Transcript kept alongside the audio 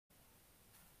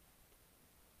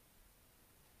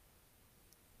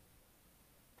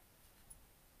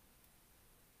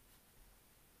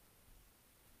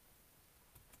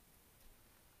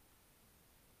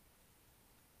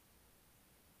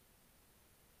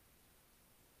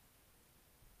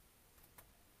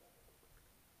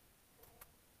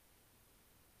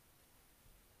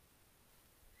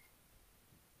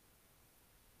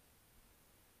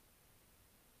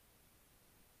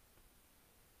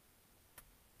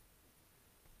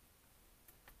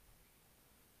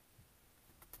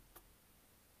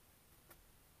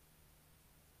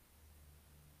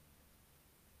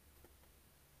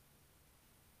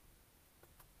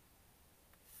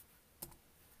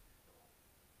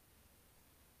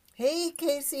Hey,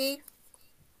 Casey.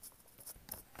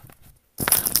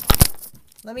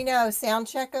 Let me know. Sound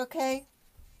check okay?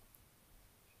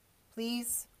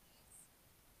 Please.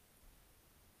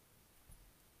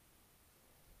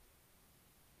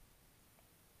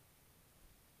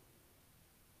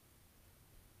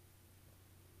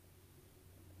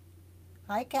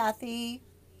 Hi, Kathy.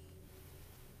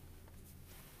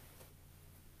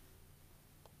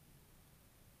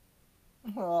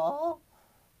 Oh,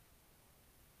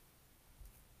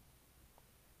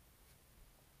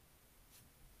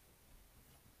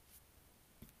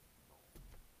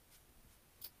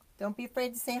 don't be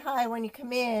afraid to say hi when you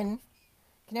come in.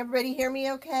 Can everybody hear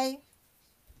me okay?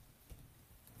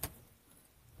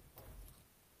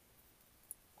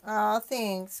 Oh,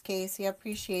 thanks, Casey. I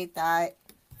appreciate that.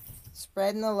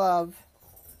 Spreading the love.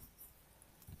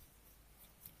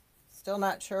 Still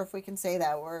not sure if we can say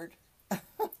that word.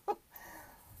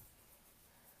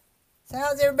 So,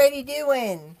 how's everybody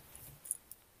doing?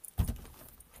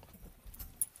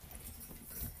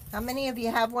 How many of you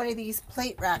have one of these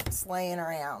plate racks laying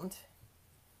around?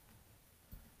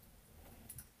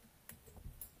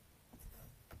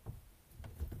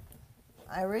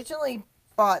 I originally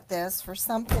bought this for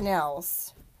something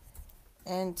else.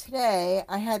 And today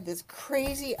I had this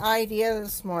crazy idea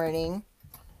this morning.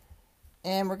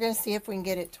 And we're going to see if we can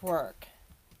get it to work.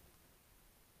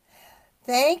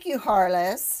 Thank you,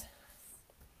 Harless.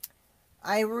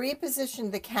 I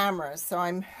repositioned the camera, so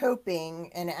I'm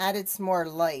hoping, and added some more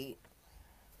light.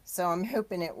 So I'm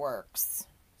hoping it works.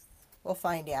 We'll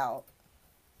find out.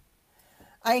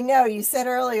 I know, you said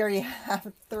earlier you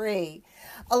have 3.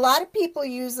 A lot of people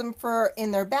use them for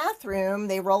in their bathroom.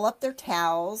 They roll up their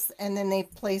towels, and then they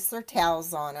place their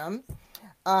towels on them.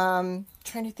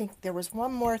 Trying to think, there was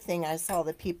one more thing I saw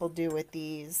that people do with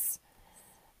these.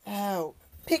 Oh,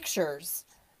 pictures.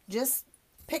 Just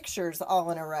pictures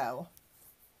all in a row.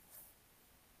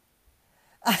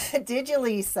 Did you,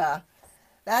 Lisa?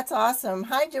 That's awesome.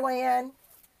 Hi, Joanne.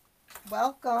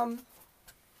 Welcome.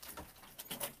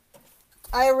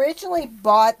 I originally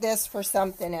bought this for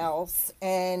something else,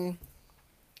 and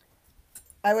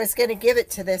I was going to give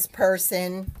it to this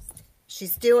person.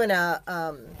 She's doing a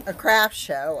craft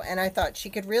show, and I thought she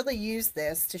could really use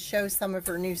this to show some of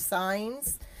her new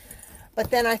signs. But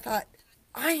then I thought,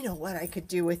 I know what I could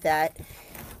do with that.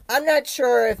 I'm not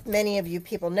sure if many of you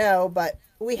people know, but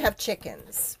we have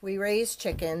chickens. We raise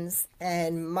chickens,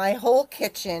 and my whole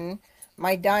kitchen,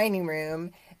 my dining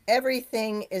room,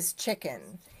 everything is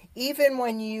chicken. Even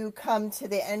when you come to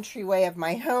the entryway of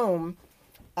my home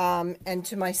and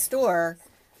to my store,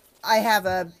 I have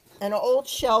an old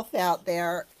shelf out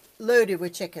there loaded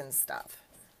with chicken stuff.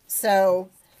 So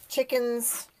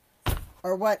chickens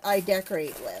are what I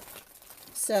decorate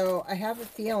with. So I have a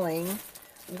feeling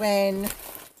when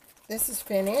this is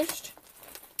finished,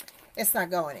 it's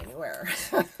not going anywhere.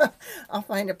 I'll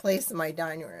find a place in my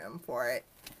dining room for it.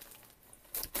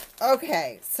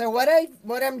 Okay, so what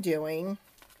I'm doing,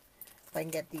 if I can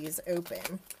get these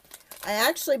open, I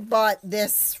actually bought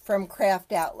this from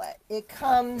Craft Outlet. It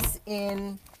comes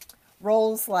in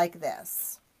rolls like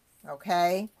this,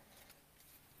 okay?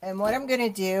 And what I'm going to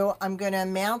do, I'm going to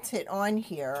mount it on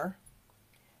here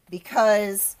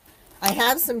because I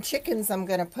have some chickens I'm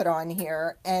going to put on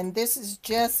here, and this is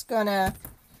just going to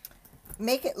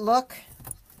make it look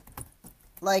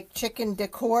like chicken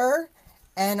decor,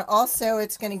 and also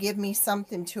it's going to give me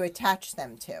something to attach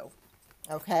them to,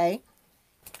 okay?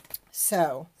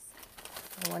 So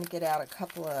I want to get out a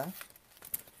couple of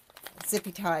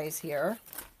zippy ties here.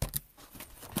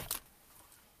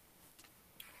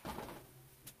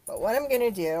 But what I'm going to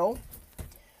do,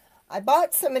 I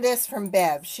bought some of this from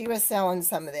Bev. She was selling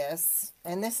some of this.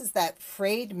 And this is that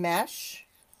frayed mesh,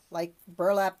 like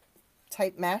burlap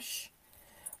type mesh.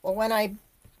 Well, when I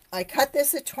cut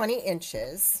this at 20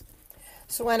 inches.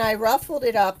 So when I ruffled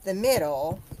it up the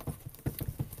middle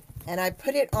and I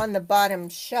put it on the bottom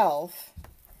shelf,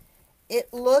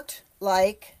 it looked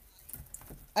like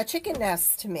a chicken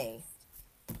nest to me.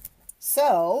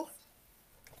 So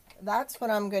that's what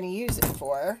I'm going to use it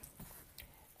for.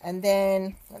 And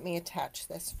then let me attach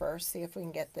this first, see if we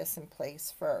can get this in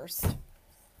place first.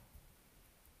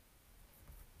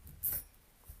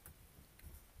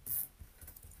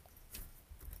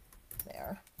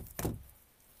 There.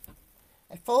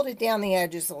 I folded down the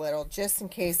edges a little just in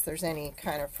case there's any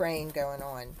kind of fraying going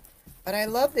on. But I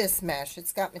love this mesh.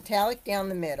 It's got metallic down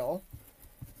the middle,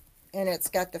 and it's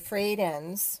got the frayed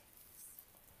ends.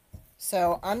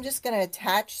 So I'm just going to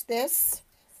attach this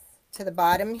to the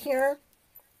bottom here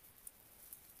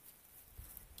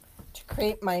to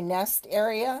create my nest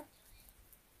area.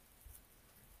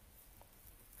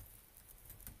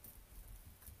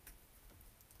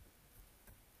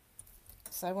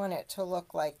 because I want it to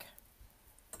look like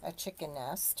a chicken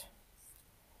nest,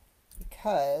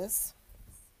 because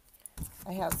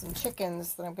I have some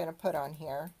chickens that I'm going to put on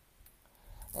here.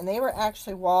 And they were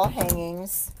actually wall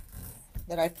hangings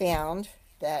that I found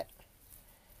that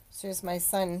as soon as my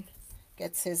son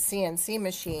gets his CNC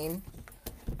machine,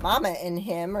 Mama and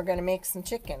him are going to make some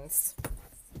chickens.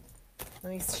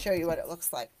 Let me show you what it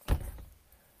looks like.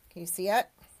 Can you see it?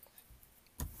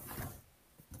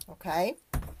 Okay.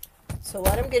 So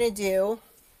what I'm going to do,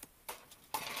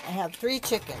 I have 3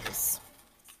 chickens.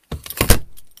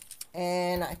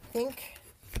 And I think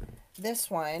this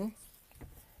one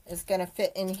is going to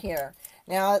fit in here.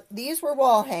 Now, these were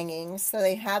wall hangings, so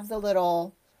they have the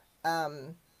little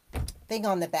thing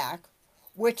on the back,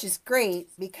 which is great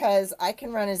because I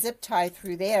can run a zip tie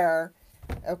through there,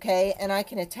 okay, and I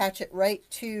can attach it right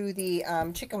to the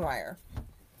chicken wire.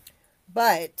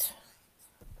 But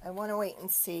I want to wait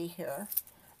and see here.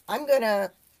 I'm going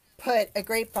to put a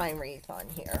grapevine wreath on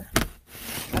here.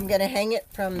 I'm going to hang it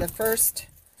from the first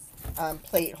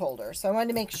plate holder. So I wanted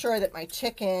to make sure that my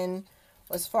chicken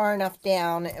was far enough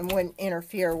down and wouldn't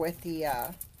interfere with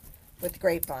the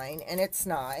grapevine, and it's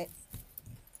not.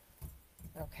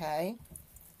 Okay.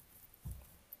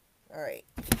 All right.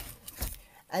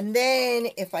 And then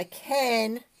if I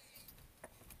can,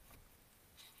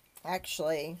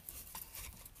 actually,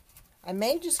 I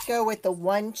may just go with the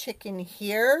one chicken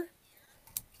here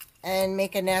and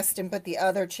make a nest and put the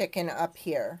other chicken up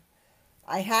here.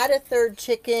 I had a third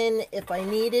chicken if I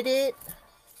needed it,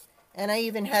 and I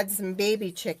even had some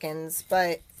baby chickens,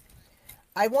 but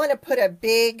I want to put a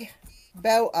big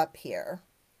bow up here.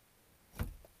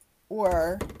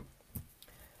 Or,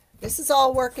 this is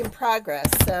all work in progress,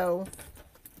 so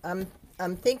I'm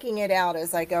thinking it out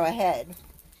as I go ahead.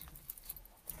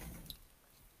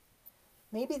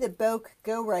 Maybe the bow could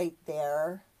go right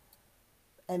there,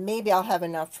 and maybe I'll have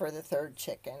enough for the third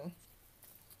chicken.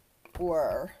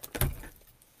 Or,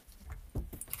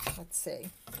 let's see,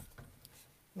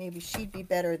 maybe she'd be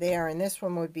better there, and this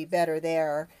one would be better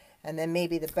there, and then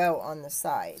maybe the bow on the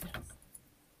side.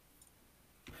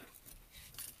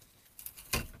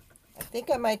 I think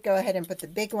I might go ahead and put the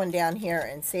big one down here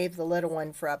and save the little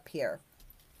one for up here.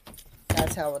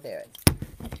 That's how we'll do it.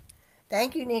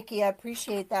 Thank you, Nikki. I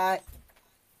appreciate that.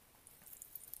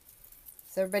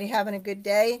 Is everybody having a good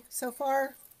day so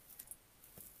far?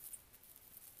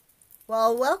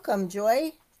 Well, welcome,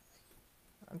 Joy.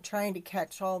 I'm trying to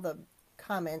catch all the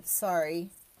comments. Sorry.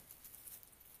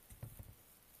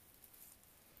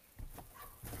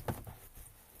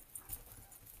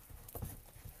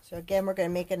 So again, we're going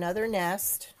to make another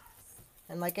nest.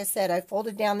 And like I said, I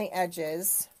folded down the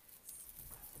edges.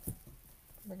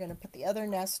 We're going to put the other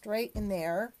nest right in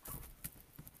there.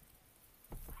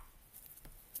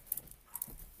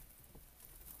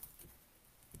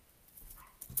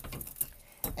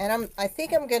 And I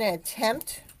think I'm going to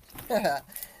attempt,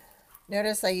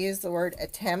 notice I use the word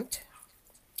attempt,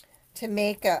 to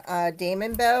make a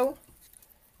Damon bow.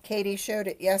 Katie showed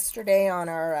it yesterday on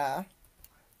our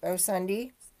Bow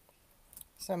Sunday.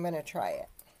 So I'm going to try it.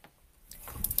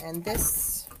 And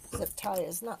this zip tie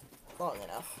is not long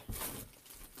enough.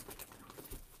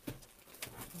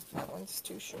 That one's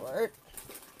too short.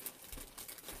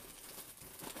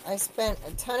 I spent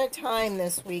a ton of time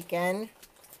this weekend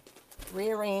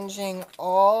rearranging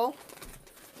all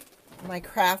my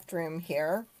craft room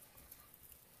here.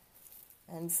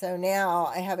 And so now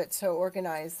I have it so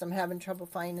organized, I'm having trouble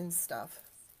finding stuff.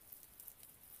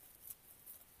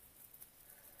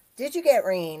 Did you get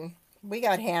rain? We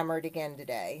got hammered again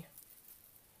today.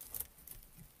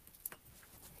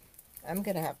 I'm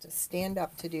going to have to stand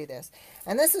up to do this.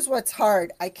 And this is what's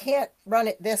hard. I can't run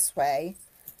it this way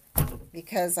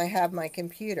because I have my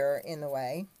computer in the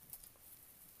way.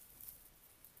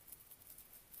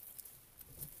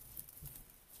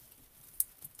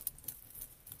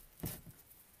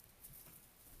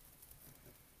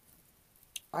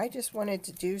 I just wanted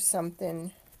to do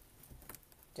something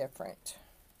different.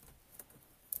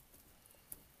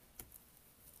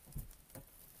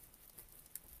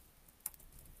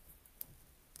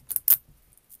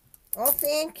 Oh,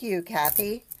 thank you,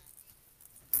 Kathy.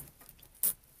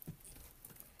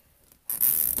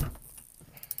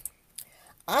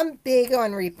 I'm big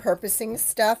on repurposing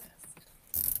stuff.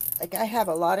 Like, I have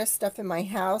a lot of stuff in my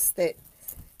house that,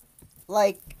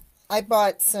 like, I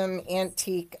bought some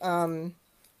antique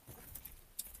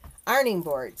ironing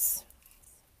boards.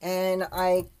 And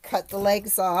I cut the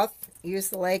legs off,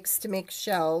 used the legs to make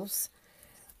shelves,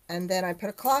 and then I put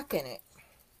a clock in it.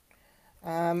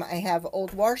 I have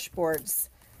old washboards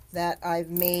that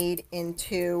I've made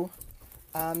into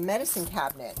medicine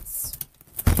cabinets.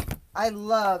 I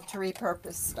love to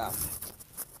repurpose stuff.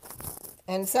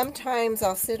 And sometimes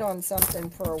I'll sit on something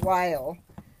for a while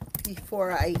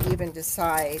before I even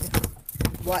decide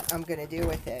what I'm going to do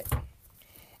with it.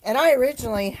 And I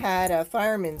originally had a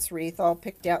fireman's wreath all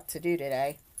picked out to do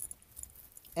today.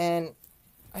 And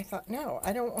I thought, no,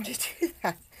 I don't want to do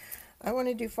that. I want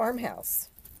to do farmhouse.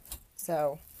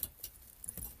 So,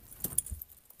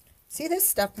 see, this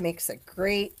stuff makes a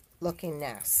great looking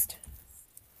nest.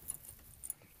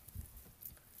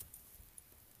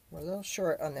 We're a little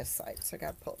short on this side, so I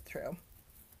got to pull it through.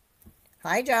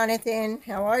 Hi, Jonathan.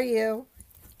 How are you?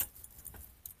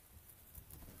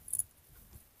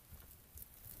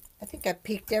 I think I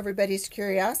piqued everybody's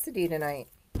curiosity tonight.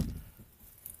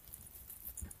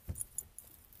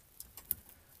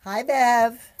 Hi,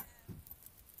 Bev.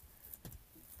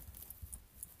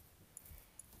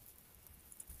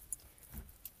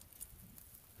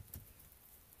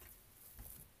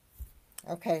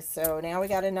 Okay, so now we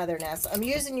got another nest. I'm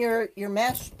using your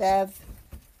mesh, Bev.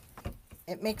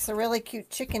 It makes a really cute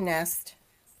chicken nest.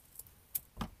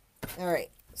 All right,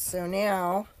 so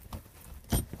now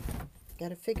got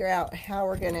to figure out how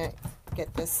we're going to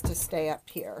get this to stay up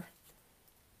here.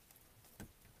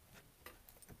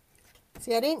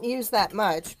 See, I didn't use that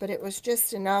much, but it was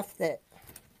just enough that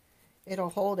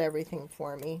it'll hold everything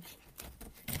for me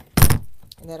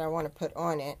that I want to put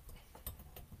on it.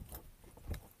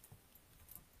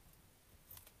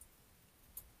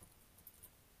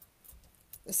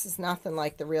 This is nothing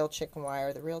like the real chicken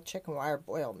wire. The real chicken wire,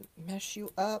 boy, will mess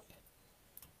you up.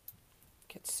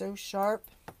 Gets so sharp.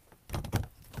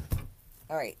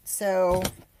 All right, so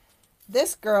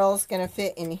this girl's going to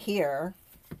fit in here.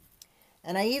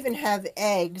 And I even have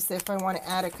eggs if I want to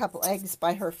add a couple eggs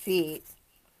by her feet.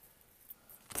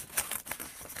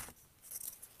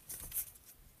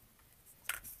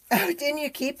 Oh, didn't you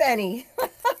keep any?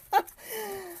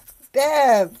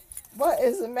 Bev, what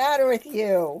is the matter with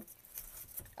you?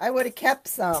 I would have kept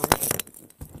some.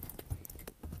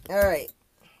 All right.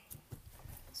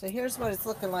 So here's what it's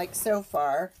looking like so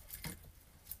far.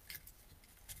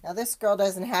 Now this girl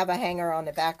doesn't have a hanger on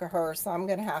the back of her, so I'm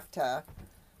going to have to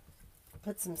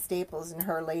put some staples in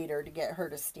her later to get her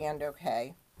to stand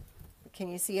okay. Can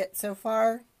you see it so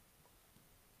far?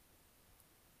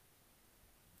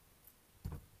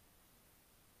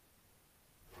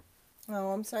 Oh,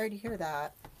 I'm sorry to hear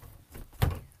that.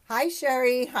 Hi,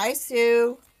 Sherry. Hi,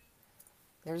 Sue.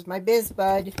 There's my biz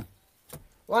bud.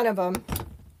 One of them.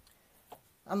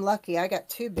 I'm lucky. I got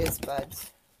two biz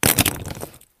buds.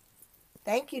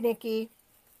 Thank you, Nikki.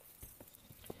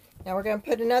 Now we're going to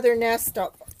put another nest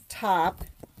up top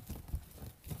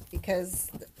because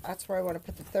that's where I want to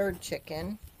put the third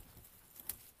chicken.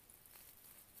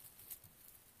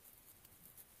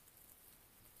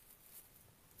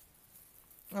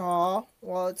 Aw,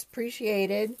 well, it's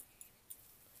appreciated.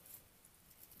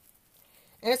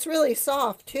 And it's really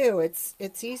soft too.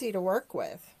 It's easy to work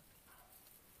with.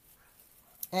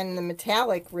 And the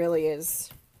metallic really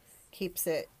keeps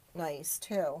it nice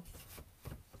too.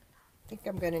 I think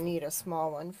I'm going to need a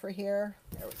small one for here.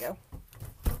 There we go.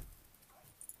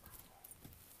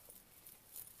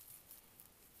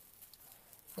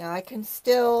 Now I can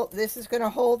still, this is going to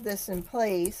hold this in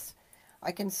place.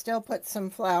 I can still put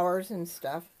some flowers and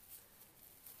stuff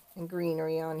and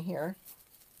greenery on here.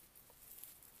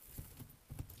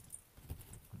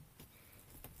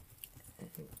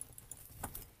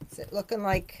 Is it looking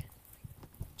like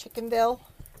Chickenville?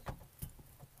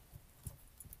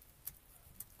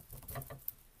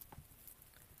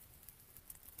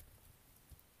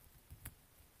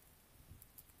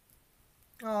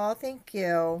 Oh, thank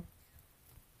you.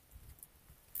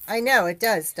 I know, it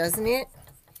does, doesn't it?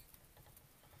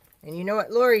 And you know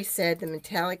what Lori said, the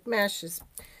metallic mesh is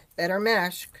better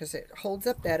mesh because it holds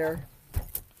up better.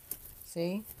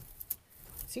 See?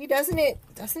 See, doesn't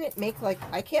it make like,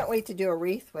 I can't wait to do a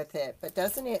wreath with it, but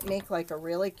doesn't it make like a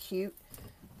really cute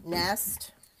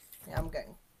nest? Yeah, I'm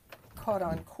getting caught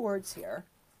on cords here.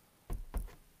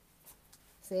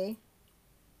 See?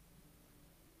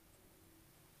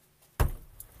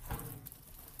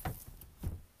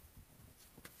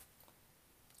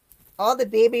 All the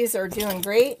babies are doing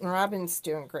great, and Robin's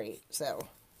doing great, so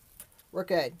we're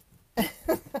good.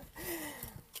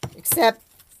 Except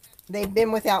they've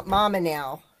been without Mama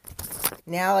now.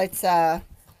 Now it's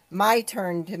my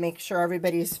turn to make sure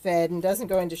everybody's fed and doesn't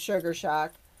go into sugar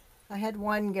shock. I had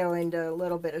one go into a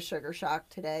little bit of sugar shock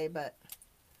today, but...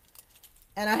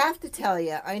 And I have to tell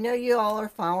you, I know you all are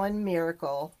following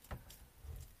Miracle.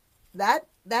 That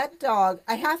dog,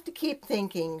 I have to keep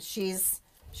thinking she's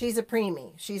a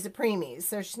preemie. She's a preemie,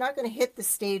 so she's not going to hit the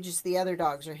stages the other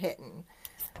dogs are hitting.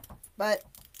 But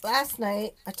last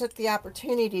night I took the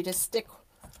opportunity to stick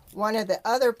one of the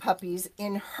other puppies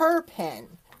in her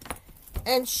pen,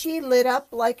 and she lit up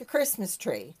like a Christmas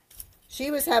tree. She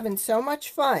was having so much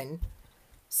fun.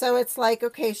 So it's like,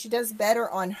 okay, she does better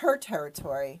on her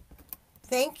territory.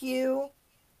 Thank you.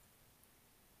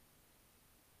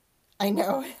 I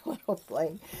know, little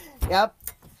thing. Yep.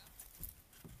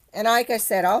 And like I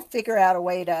said, I'll figure out a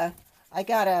way to, I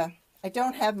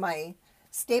don't have my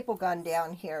staple gun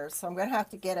down here, so I'm going to have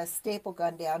to get a staple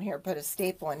gun down here, put a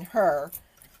staple in her.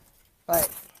 But,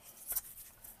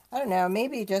 I don't know,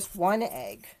 maybe just one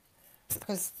egg.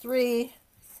 Because 3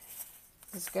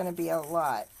 is going to be a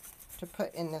lot to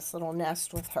put in this little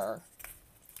nest with her.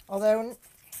 Although,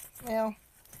 well,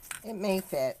 it may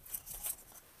fit.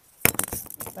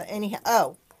 But anyhow,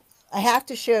 oh, I have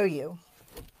to show you.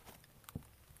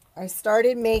 I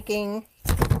started making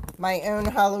my own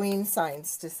Halloween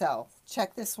signs to sell.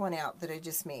 Check this one out that I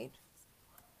just made.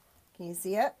 Can you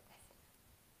see it?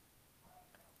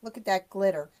 Look at that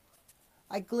glitter.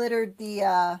 I glittered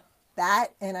the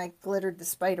bat, and I glittered the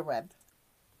spider web.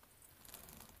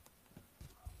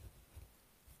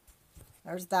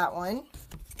 There's that one.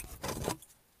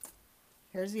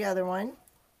 Here's the other one.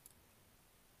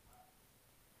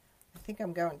 I think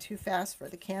I'm going too fast for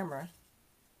the camera.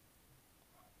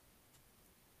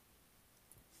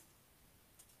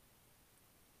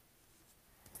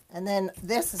 And then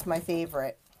this is my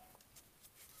favorite.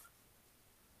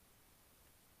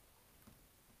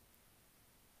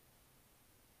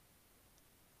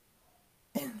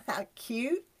 Isn't that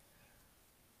cute?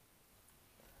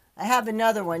 I have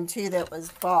another one too that was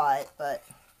bought, but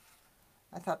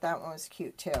I thought that one was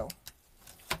cute too.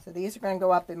 So these are going to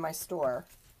go up in my store.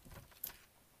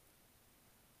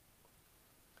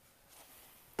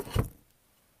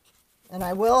 And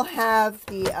I will have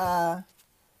the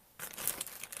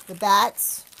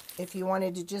bats, if you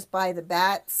wanted to just buy the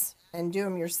bats and do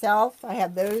them yourself. I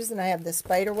have those, and I have the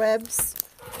spider webs.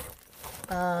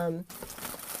 I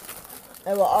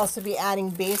will also be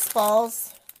adding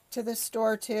baseballs to the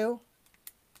store too.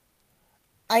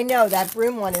 I know that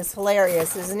broom one is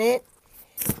hilarious, isn't it?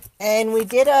 And we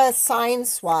did a sign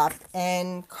swap,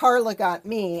 and Carla got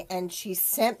me, and she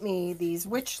sent me these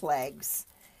witch legs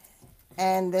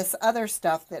and this other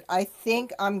stuff that I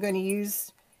think I'm going to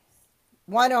use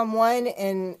one on one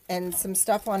and some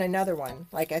stuff on another one.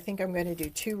 Like, I think I'm going to do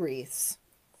 2 wreaths.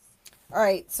 All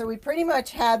right, so we pretty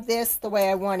much have this the way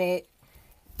I want it.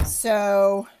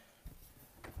 So,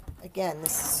 again,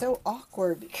 this is so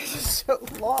awkward because it's so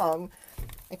long.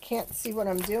 I can't see what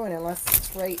I'm doing unless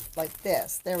it's right like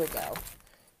this. There we go.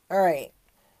 All right.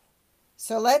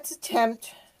 So let's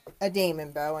attempt a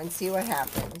Damon bow and see what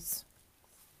happens.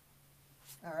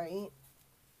 All right.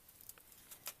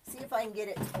 See if I can get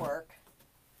it to work.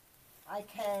 I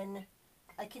can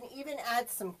even add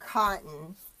some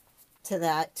cotton to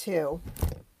that too.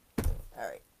 All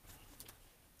right.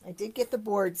 I did get the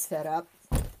board set up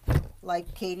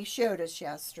like Katie showed us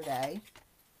yesterday.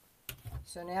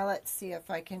 So now let's see if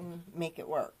I can make it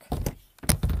work.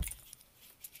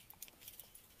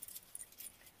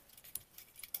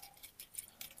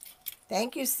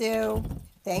 Thank you, Sue.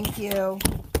 Thank you.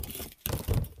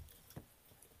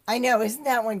 I know, isn't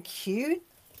that one cute?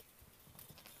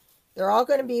 They're all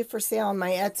going to be for sale on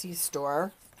my Etsy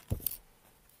store.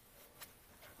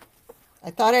 I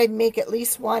thought I'd make at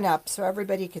least one up so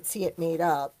everybody could see it made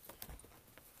up.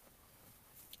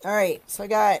 All right, so I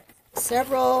got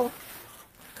several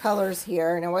colors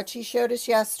here. Now what she showed us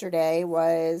yesterday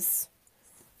was,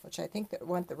 which I think that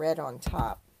went the red on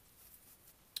top.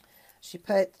 She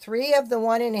put 3 of the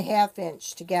 1.5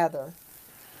 inch together.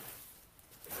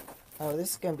 Oh,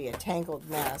 this is going to be a tangled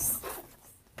mess.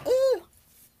 Ooh.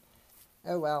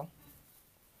 Oh well.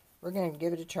 We're going to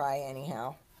give it a try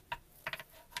anyhow.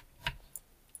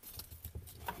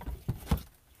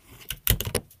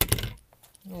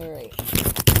 Alright.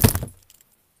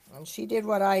 And she did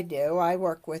what I do. I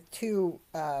work with two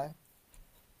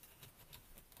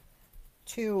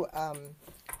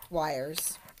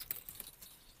wires.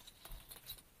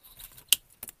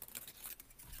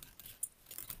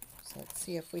 So let's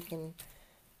see if we can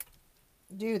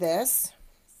do this.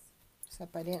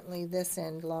 Except I didn't leave this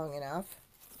end long enough.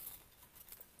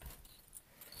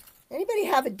 Anybody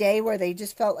have a day where they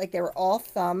just felt like they were all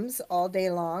thumbs all day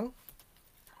long?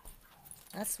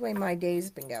 That's the way my day's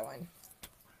been going.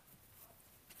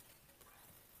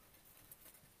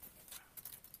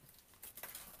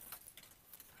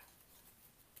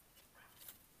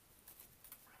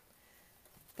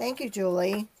 Thank you,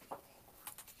 Julie.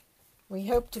 We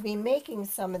hope to be making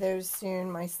some of those soon,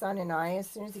 my son and I, as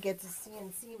soon as he gets a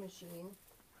CNC machine.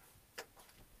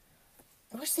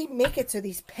 I wish they'd make it so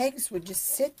these pegs would just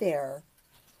sit there.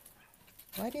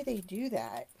 Why do they do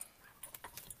that?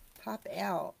 Pop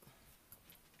out.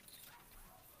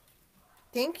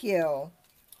 Thank you.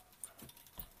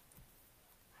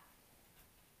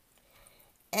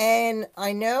 And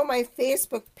I know my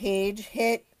Facebook page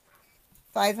hit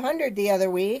 500 the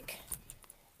other week,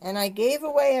 and I gave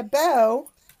away a bow,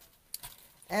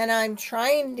 and I'm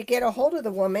trying to get a hold of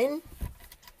the woman.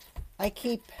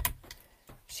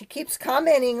 She keeps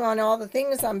commenting on all the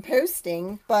things I'm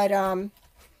posting, but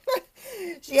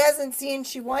she hasn't seen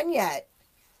she won yet.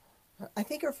 I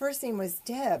think her first name was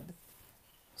Deb.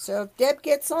 So if Deb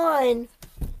gets on,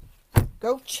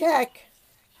 go check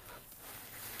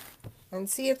and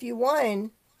see if you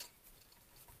won.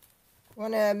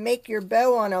 Want to make your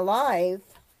bow on a live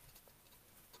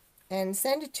and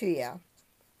send it to you.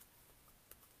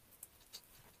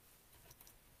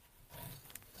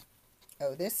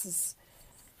 Oh, this is...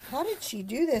 How did she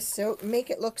do this so make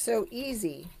it look so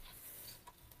easy?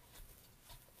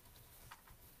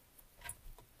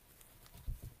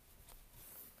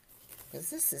 Because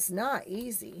this is not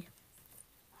easy.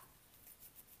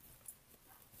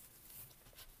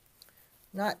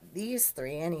 Not these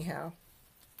three, anyhow.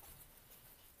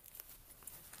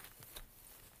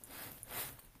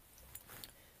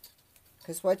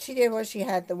 Because what she did was she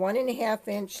had the 1.5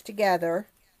 inch together,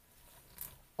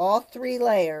 all 3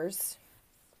 layers,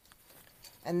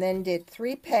 and then did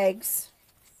 3 pegs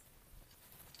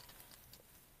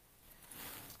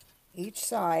each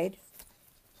side.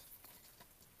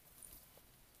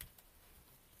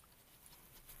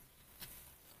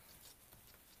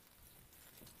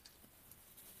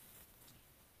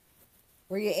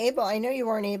 Were you able, I know you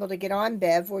weren't able to get on,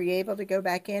 Bev, were you able to go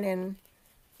back in and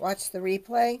watch the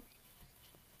replay?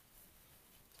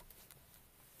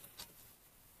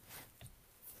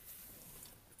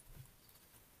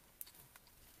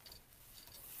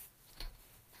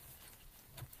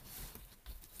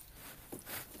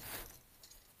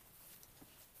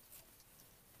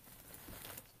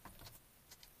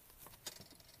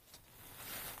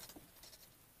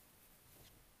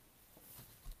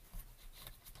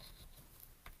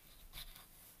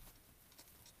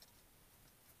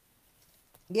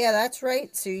 Yeah, that's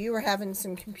right, Sue. You were having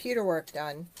some computer work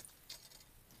done.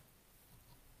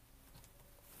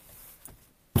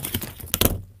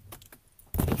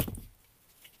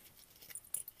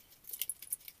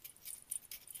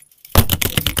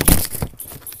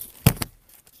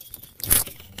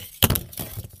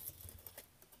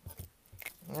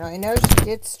 Now, I know she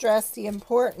did stress the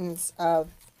importance of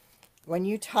when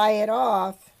you tie it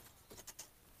off,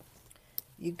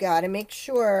 you got to make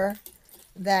sure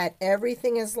that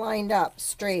everything is lined up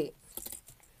straight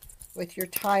with your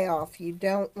tie off. You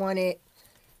don't want it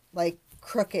like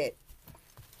crooked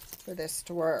for this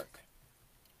to work.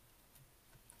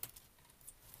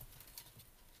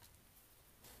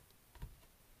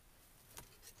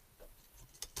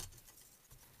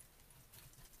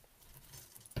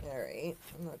 All right,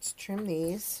 let's trim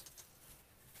these.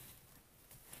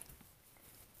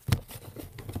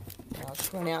 Now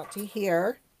she went out to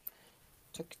here,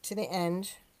 took it to the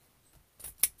end.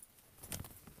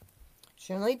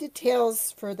 She only did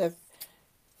tails for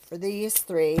these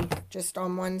 3, just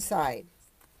on one side.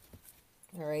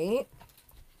 All right.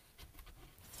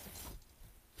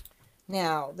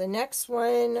 Now the next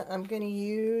one I'm going to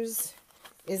use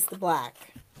is the black.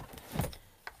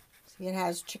 See, it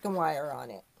has chicken wire on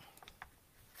it.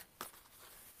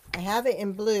 I have it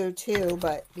in blue too,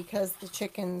 but because the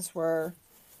chickens were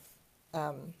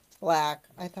black,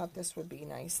 I thought this would be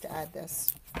nice to add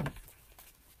this.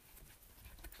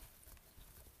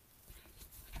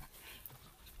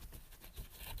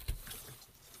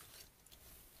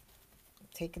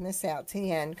 Taking this out to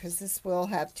the end because this will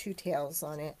have 2 tails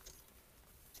on it.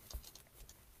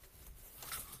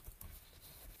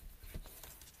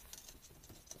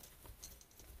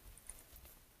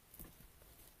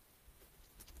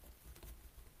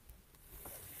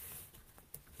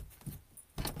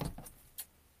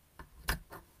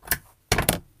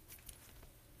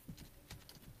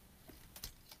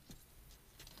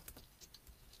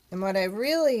 And what I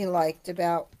really liked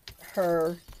about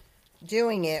her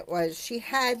doing it was she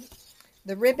had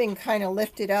the ribbon kind of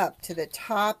lifted up to the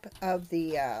top of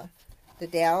the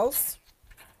dowels,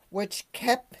 which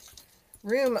kept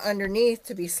room underneath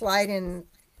to be sliding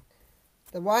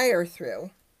the wire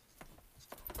through,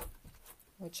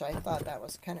 which I thought that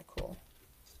was kind of cool.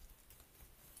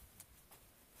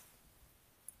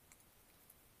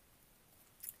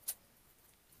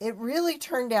 It really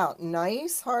turned out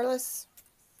nice, Harless.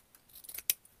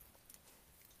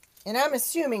 And I'm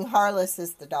assuming Harless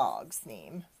is the dog's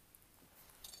name.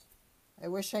 I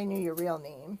wish I knew your real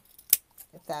name,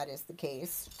 if that is the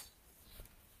case.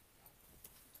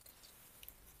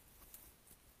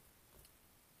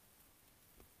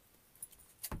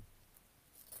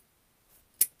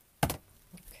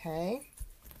 Okay.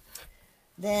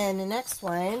 Then the next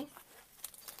one,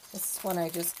 this one I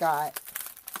just got.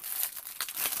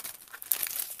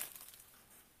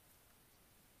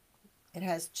 It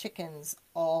has chickens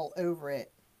all over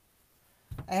it.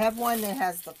 I have one that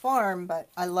has the farm, but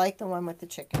I like the one with the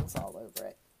chickens all over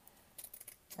it.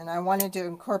 And I wanted to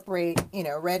incorporate, you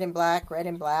know, red and black,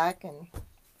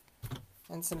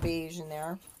 and some beige in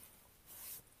there.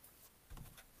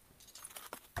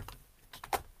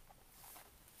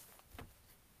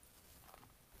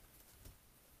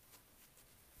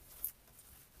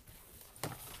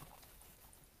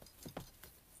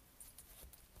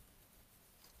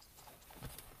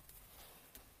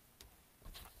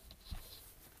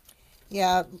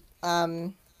 Yeah,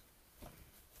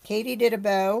 Katie did a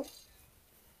bow.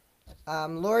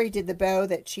 Lori did the bow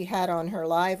that she had on her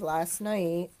live last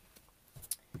night.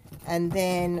 And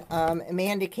then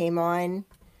Amanda came on.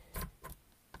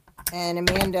 And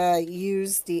Amanda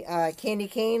used the candy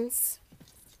canes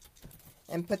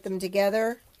and put them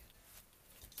together.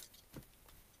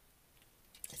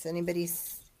 Has anybody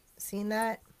seen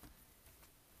that?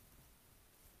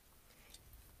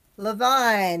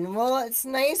 Levine, well, it's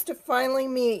nice to finally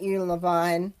meet you,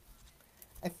 Levine.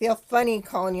 I feel funny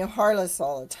calling you Harless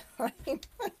all the time.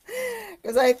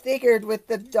 Because I figured with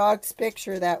the dog's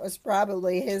picture that was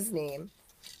probably his name.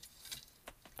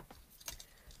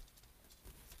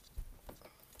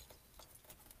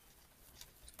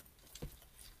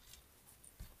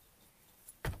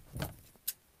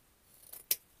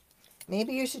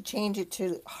 Maybe you should change it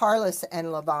to Harless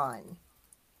and Levine.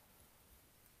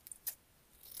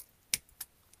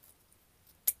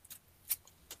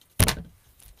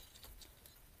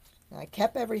 I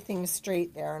kept everything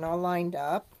straight there and all lined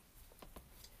up.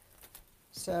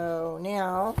 So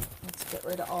now, let's get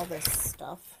rid of all this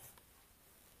stuff.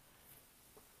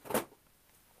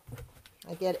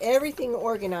 I get everything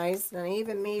organized, and I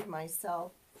even made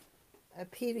myself a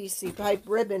PVC pipe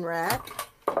ribbon rack,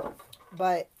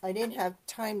 but I didn't have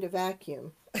time to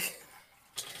vacuum.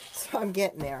 So I'm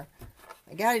getting there.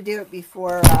 I got to do it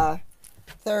before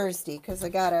Thursday, because I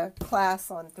got a class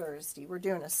on Thursday. We're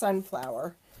doing a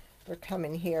sunflower. They're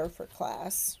coming here for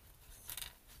class.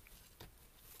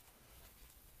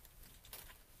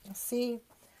 See,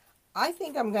 I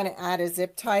think I'm going to add a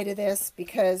zip tie to this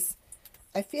because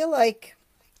I feel like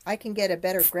I can get a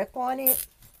better grip on it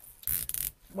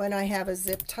when I have a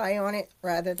zip tie on it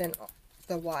rather than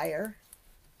the wire.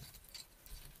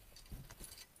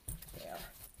 There.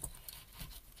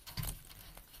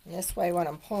 And this way when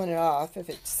I'm pulling it off, if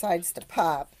it decides to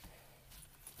pop,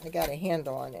 I got a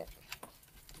handle on it.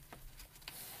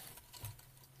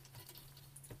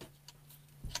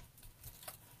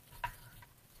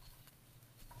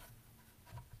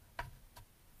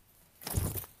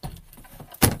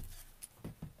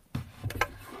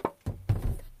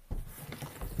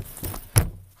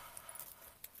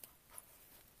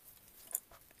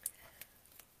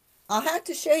 I'll have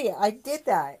to show you. I did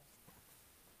that.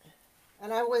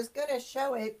 And I was going to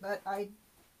show it, but I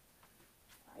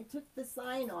took the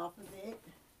sign off of it.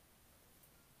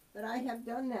 But I have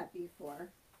done that before.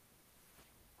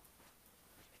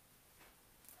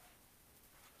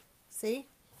 See?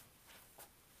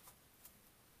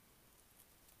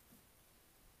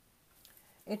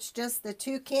 It's just the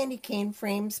two candy cane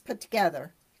frames put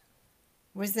together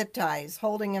with zip ties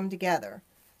holding them together.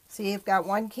 See, you've got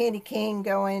one candy cane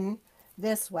going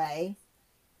this way,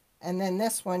 and then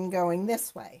this one going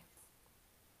this way.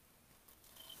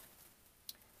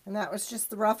 And that was just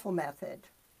the ruffle method.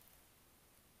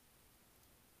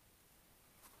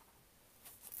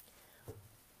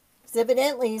 So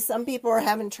evidently, some people are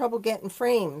having trouble getting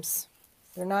frames.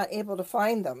 They're not able to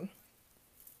find them.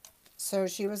 So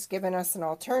she was giving us an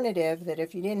alternative that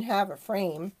if you didn't have a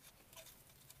frame,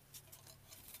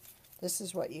 this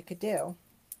is what you could do.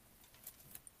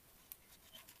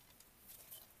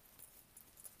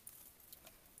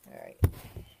 All right,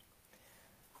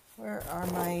 where are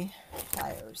my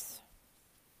pliers?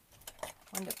 I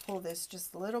wanted to pull this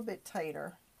just a little bit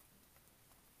tighter.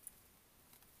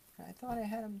 I thought I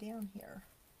had them down here.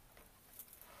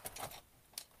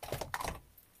 I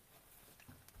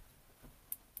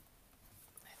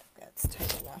think that's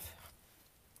tight enough.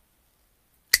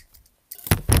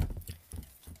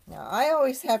 Now, I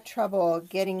always have trouble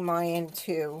getting mine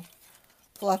to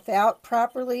fluff out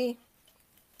properly.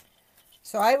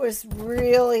 So I was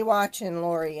really watching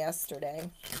Lori yesterday.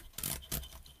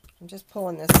 I'm just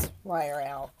pulling this wire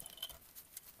out.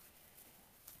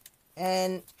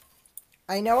 And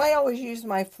I know I always use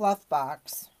my fluff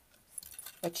box,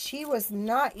 but she was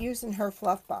not using her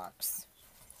fluff box.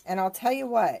 And I'll tell you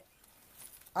what,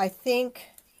 I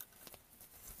think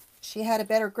she had a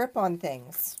better grip on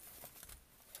things.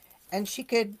 And she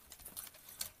could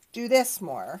do this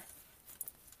more.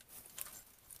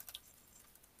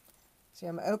 See,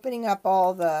 I'm opening up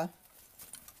all the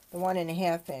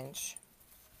 1.5 inch.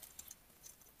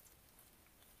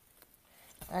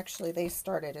 Actually, they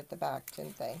started at the back,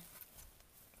 didn't they?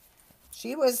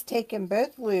 She was taking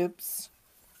both loops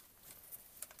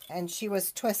and she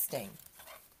was twisting.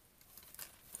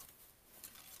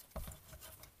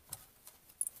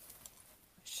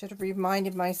 Should have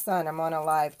reminded my son I'm on a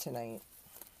live tonight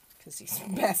because he's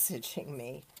messaging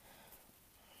me.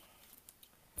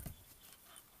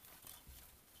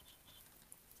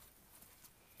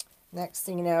 Next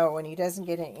thing you know, when he doesn't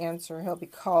get an answer, he'll be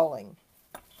calling.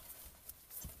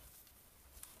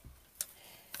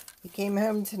 He came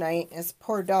home tonight. His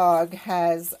poor dog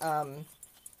has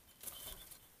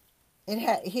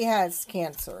he has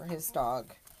cancer, his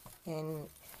dog, and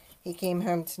he came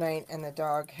home tonight and the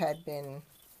dog had been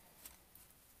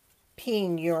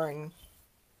peeing urine,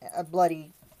 a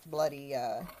bloody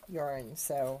urine,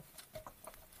 so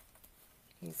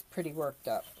he's pretty worked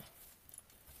up.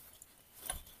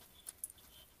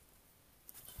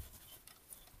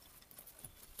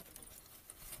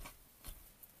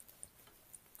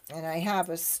 And I have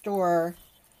a store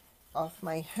off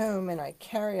my home, and I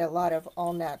carry a lot of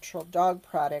all-natural dog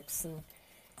products, and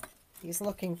he's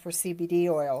looking for CBD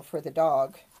oil for the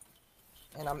dog,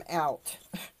 and I'm out.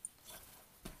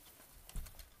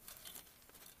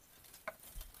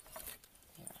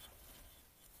 Yeah.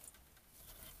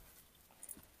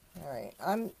 All right,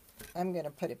 I'm going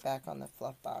to put it back on the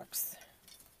fluff box.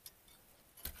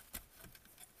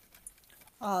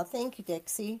 Oh, thank you,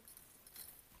 Dixie.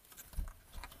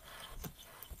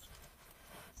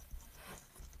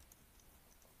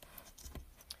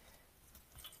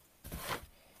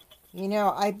 You know,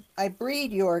 I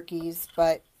breed Yorkies,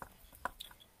 but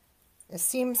it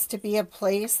seems to be a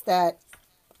place that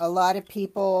a lot of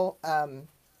people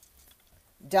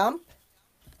dump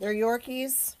their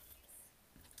Yorkies.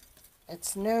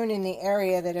 It's known in the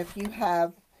area that if you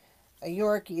have a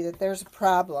Yorkie that there's a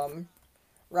problem,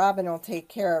 Robin will take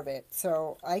care of it.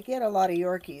 So I get a lot of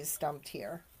Yorkies dumped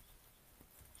here.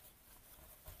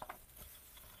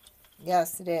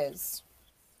 Yes, it is.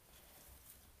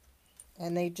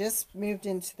 And they just moved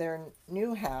into their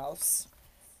new house,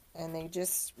 and they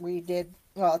just redid,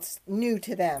 well, it's new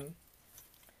to them,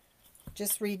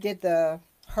 just redid the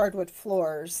hardwood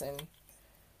floors, and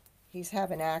he's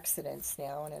having accidents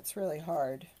now, and it's really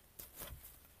hard.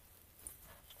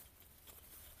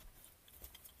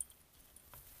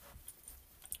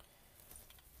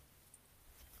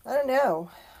 I don't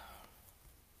know.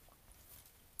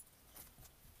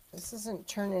 This isn't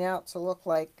turning out to look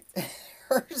like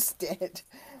hers did.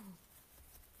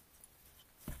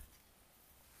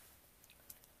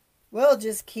 We'll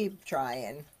just keep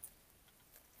trying.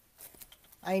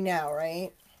 I know,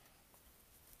 right?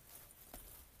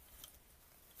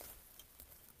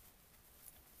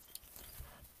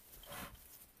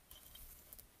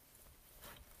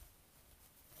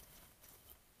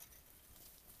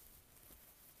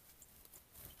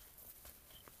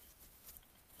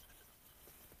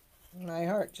 My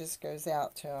heart just goes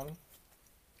out to him,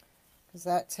 because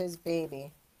that's his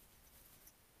baby.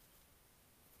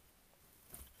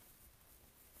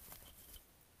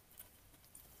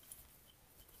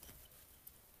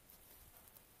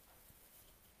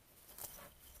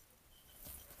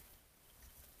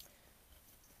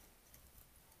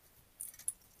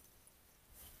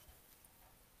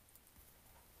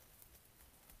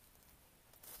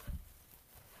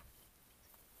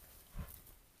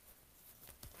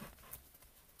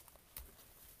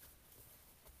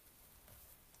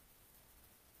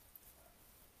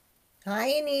 Hi,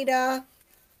 Anita.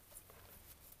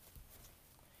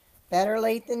 Better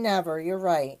late than never. You're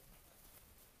right.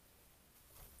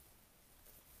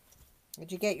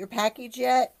 Did you get your package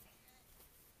yet?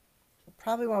 It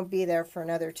probably won't be there for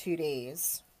another 2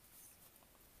 days.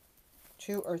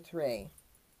 2 or 3.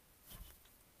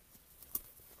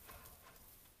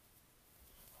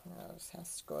 Now this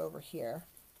has to go over here.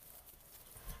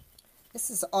 This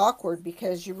is awkward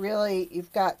because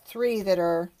you've got 3 that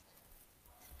are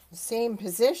the same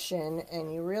position,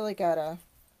 and you really gotta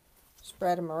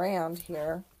spread them around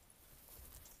here.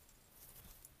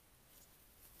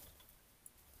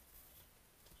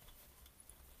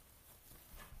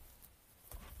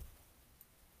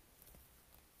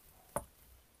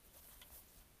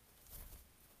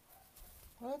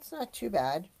 Well, it's not too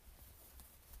bad.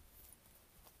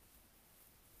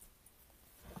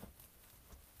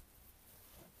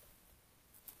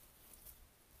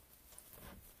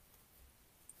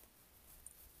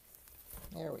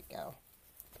 There we go.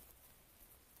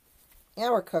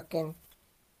 Now we're cooking.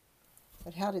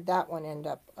 But how did that one end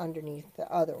up underneath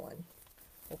the other one?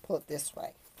 We'll pull it this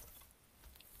way.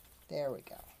 There we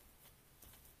go.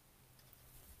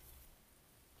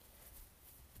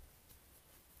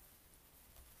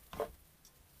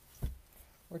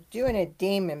 We're doing a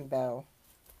Damon bow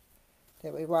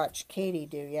that we watched Katie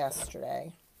do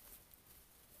yesterday.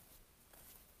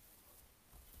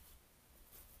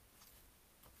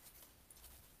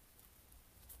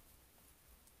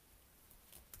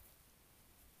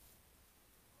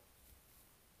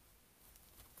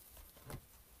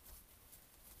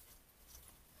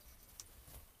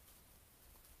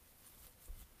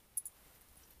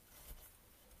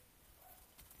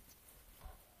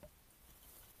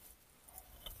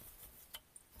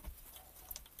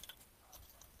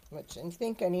 Which I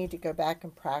think I need to go back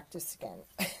and practice again.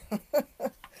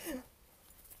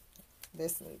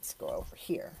 This needs to go over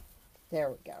here. There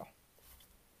we go.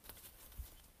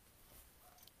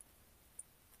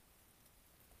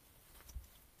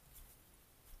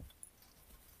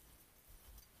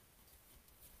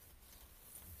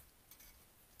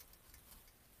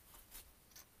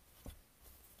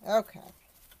 Okay.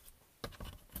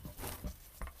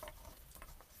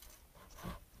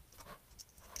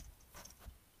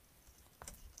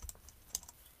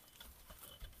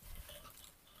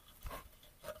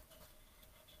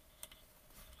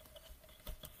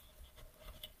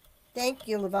 Thank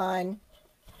you, Levon.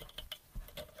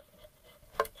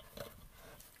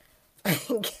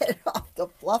 Get it off the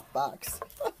fluff box.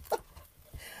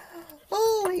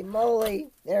 Holy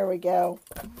moly. There we go.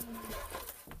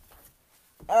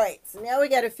 Alright, so now we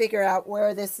got to figure out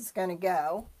where this is going to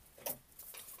go.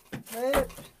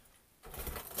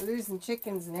 Losing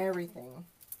chickens and everything.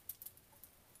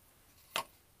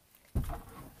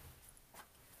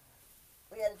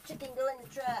 We got a chicken go in the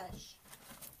trash.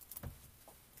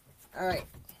 Alright.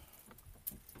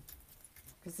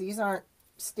 Because these aren't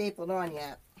stapled on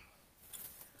yet.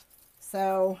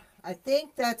 So I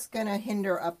think that's going to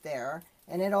hinder up there.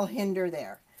 And it'll hinder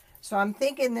there. So I'm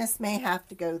thinking this may have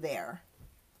to go there.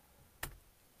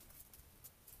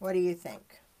 What do you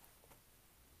think?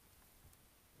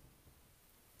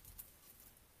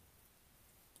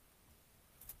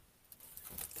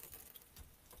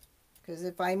 Because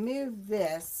if I move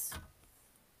this,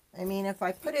 I mean, if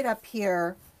I put it up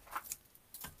here,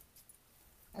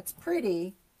 that's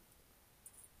pretty,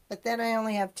 but then I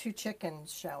only have 2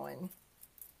 chickens showing.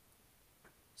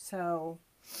 So,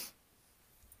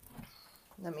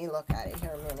 let me look at it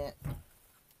here a minute.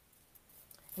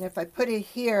 And if I put it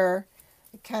here,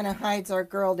 it kind of hides our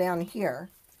girl down here.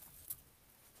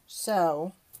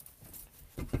 So,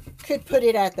 could put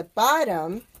it at the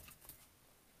bottom.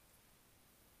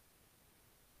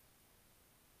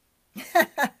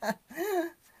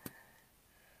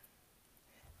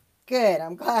 Good,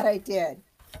 I'm glad I did.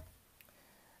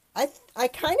 I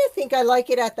kind of think I like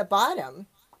it at the bottom.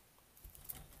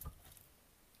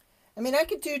 I mean, I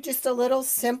could do just a little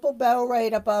simple bow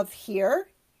right above here.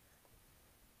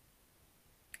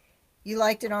 You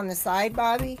liked it on the side,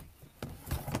 Bobby?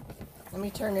 Let me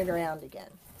turn it around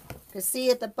again. Because see,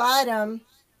 at the bottom,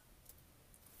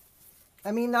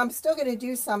 I mean, I'm still going to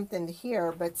do something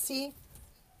here, but see,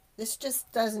 this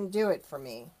just doesn't do it for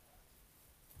me.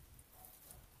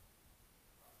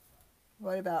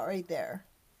 What about right there?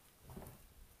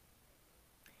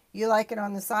 You like it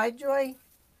on the side, Joy?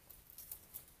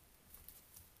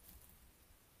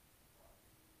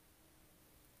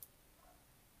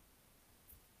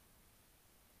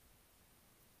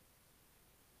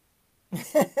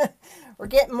 We're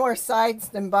getting more sides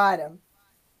than bottom.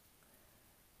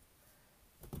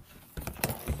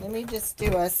 Let me just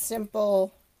do a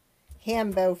simple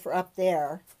hand bow for up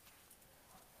there.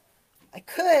 I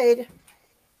could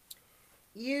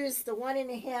use the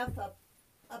 1.5 up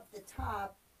the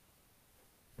top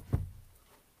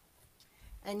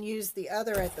and use the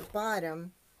other at the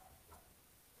bottom.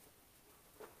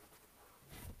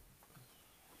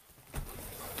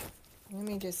 Let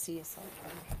me just see something.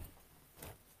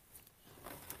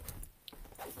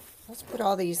 Let's put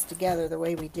all these together the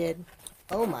way we did.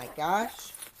 Oh my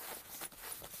gosh.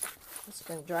 It's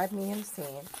going to drive me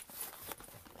insane.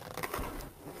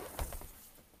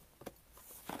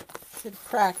 Should have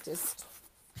practiced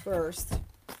first.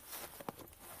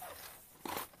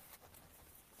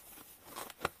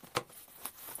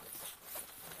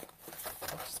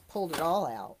 I just pulled it all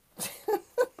out.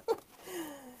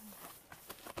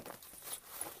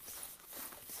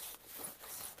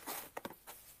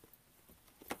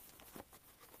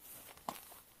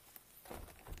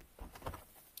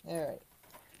 Alright,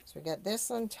 so we got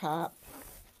this on top.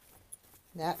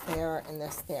 That there and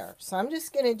this there. So I'm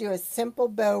just going to do a simple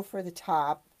bow for the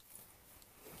top.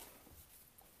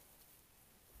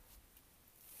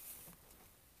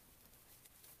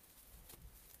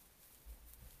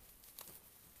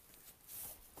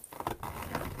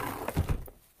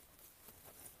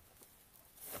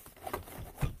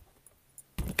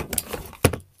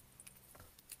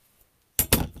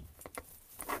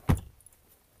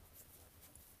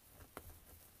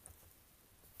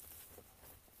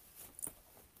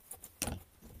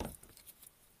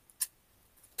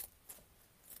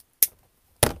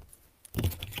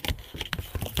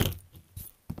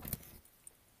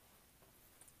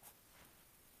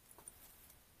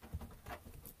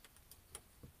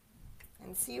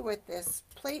 And see, with this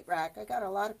plate rack, I got a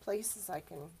lot of places I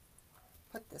can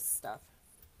put this stuff,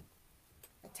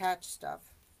 attach stuff.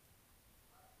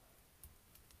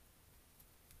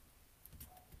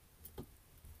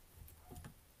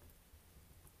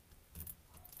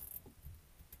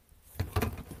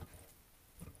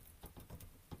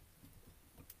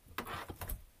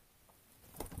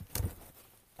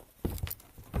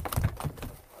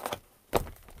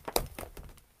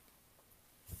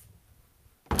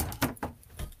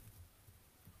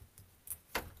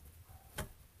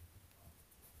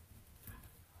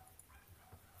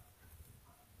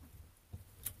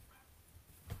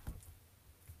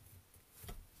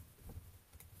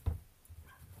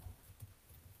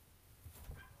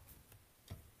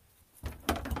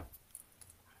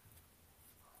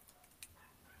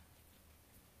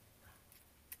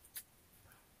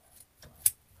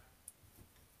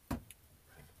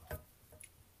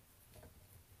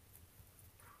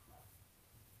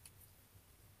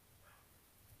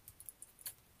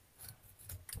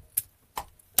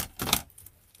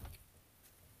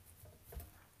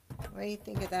 What do you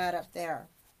think of that up there?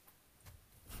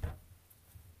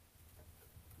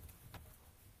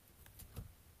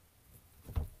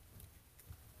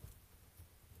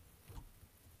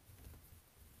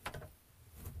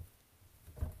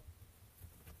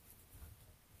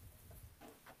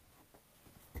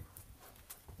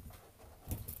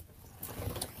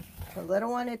 A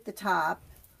little one at the top,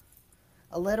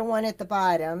 a little one at the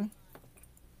bottom,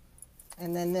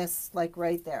 and then this like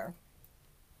right there.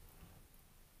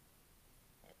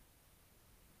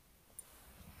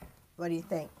 What do you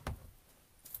think?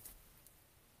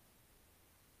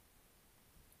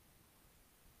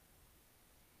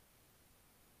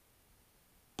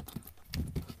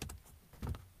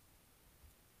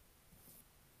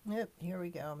 Yep, here we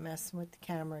go, messing with the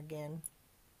camera again.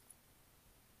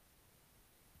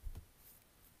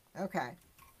 Okay,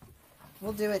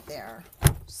 we'll do it there.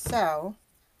 So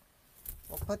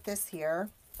we'll put this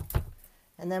here,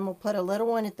 and then we'll put a little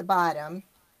one at the bottom.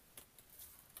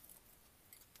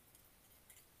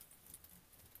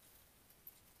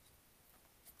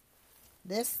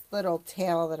 This little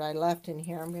tail that I left in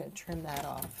here, I'm going to trim that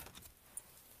off.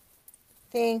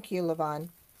 Thank you, Levon.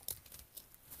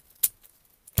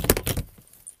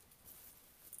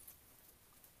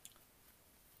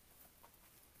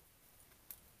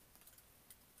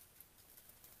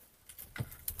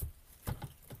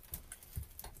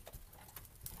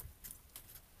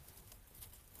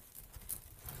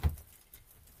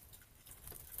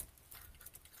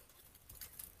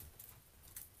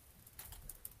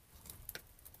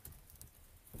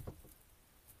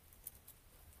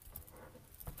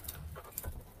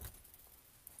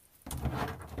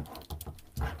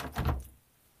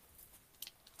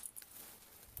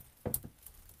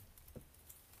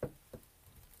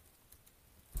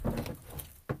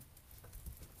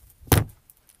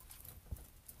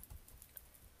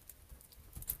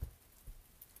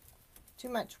 Too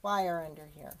much wire under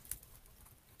here.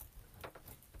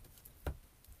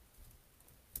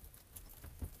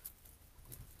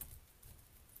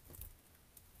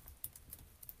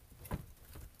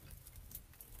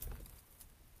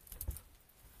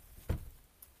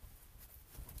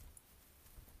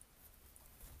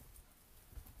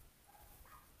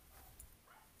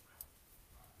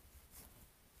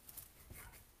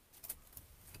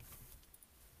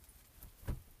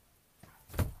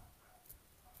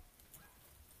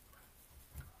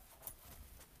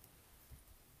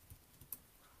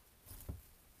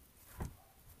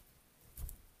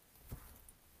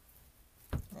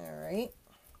 All right.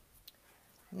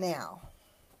 Now,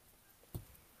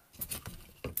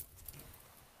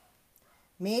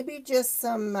 maybe just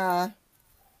a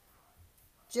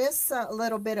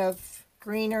little bit of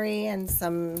greenery and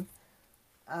some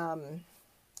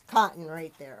cotton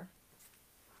right there.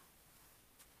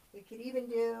 We could even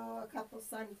do a couple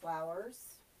sunflowers.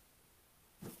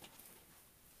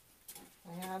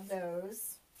 I have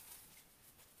those.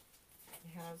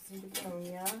 We have some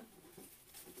begonia.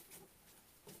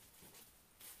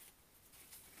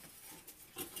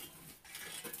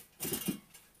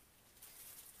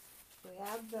 We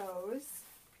have those.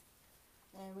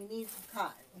 And we need some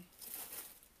cotton.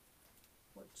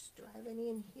 Which, do I have any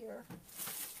in here?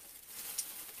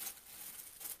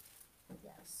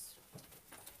 Yes.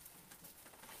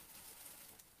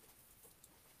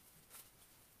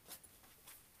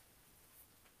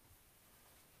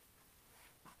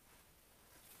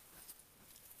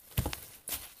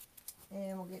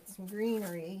 And we'll get some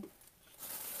greenery.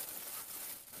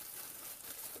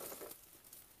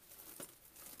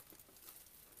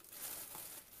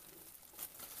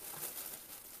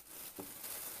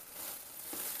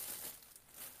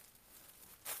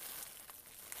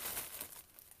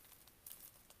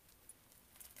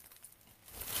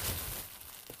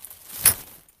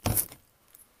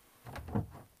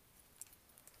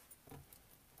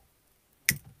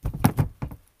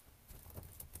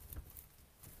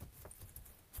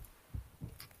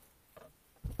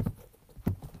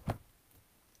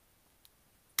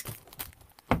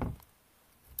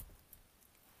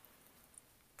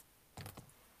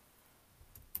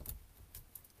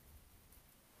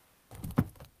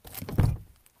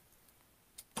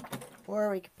 Or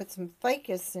we could put some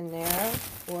ficus in there,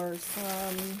 or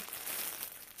some,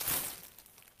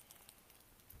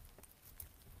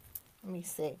 let me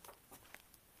see.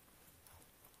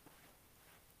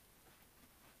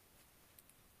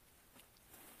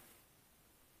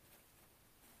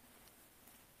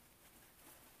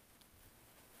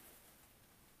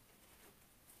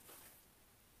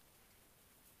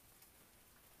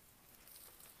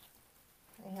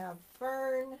 I have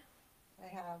fern, I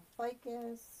have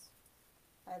ficus,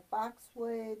 I have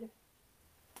boxwood,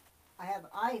 I have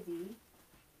ivy,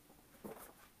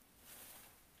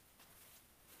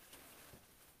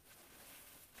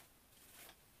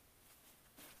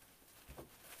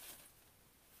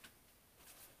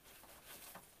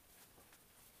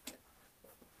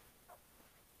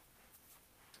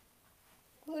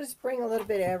 we'll just bring a little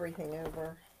bit of everything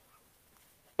over.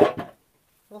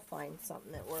 We'll find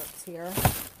something that works here.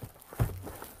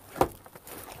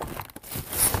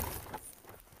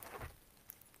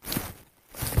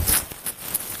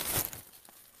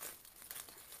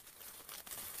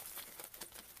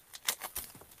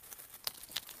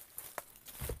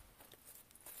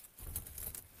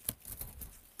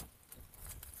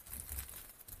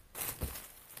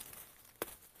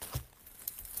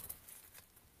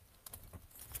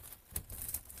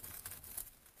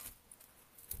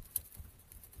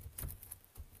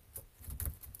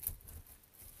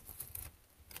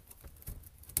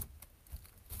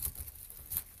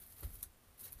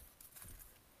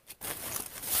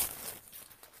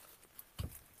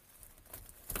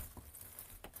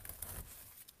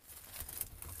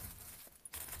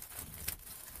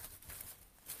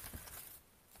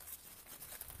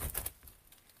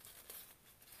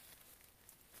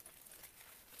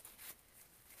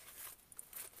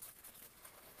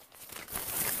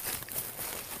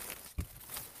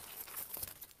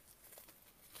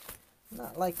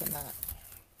 Not liking that.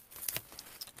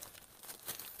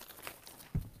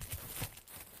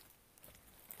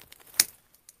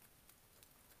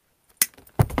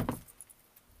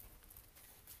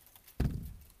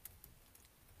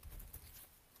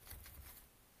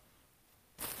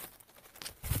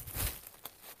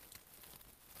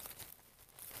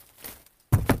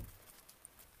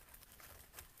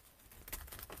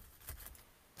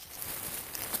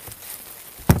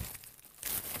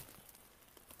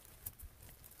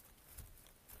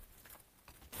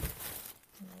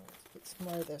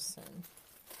 More of this in.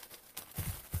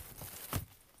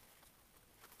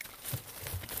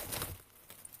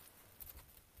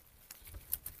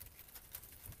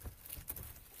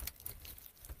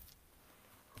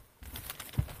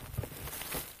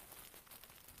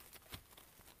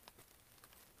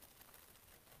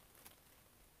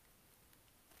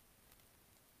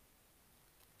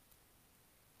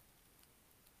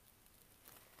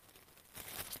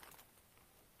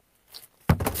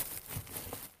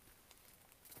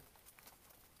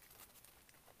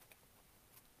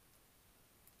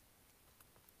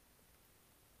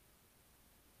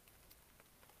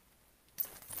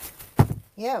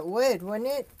 Yeah, it would, wouldn't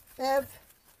it, Bev?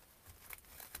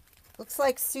 Looks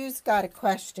like Sue's got a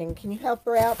question. Can you help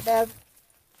her out, Bev?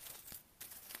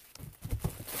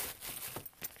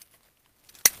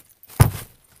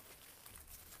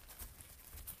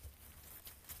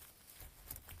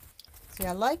 See,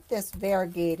 I like this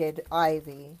variegated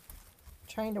ivy. I'm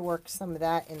trying to work some of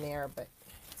that in there, but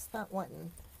it's not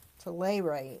wanting to lay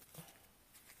right.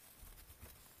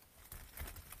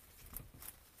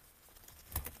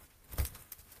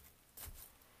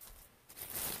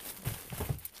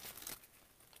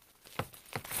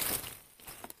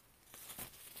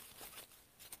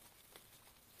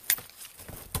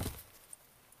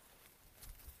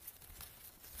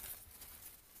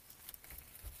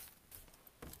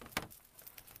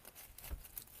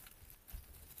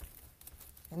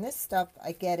 And this stuff,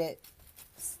 I get it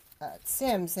at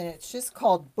Sims, and it's just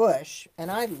called Bush,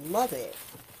 and I love it.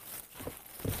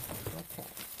 Okay.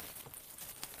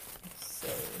 Let's see.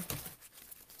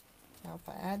 Now, if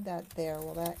I add that there,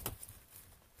 will that...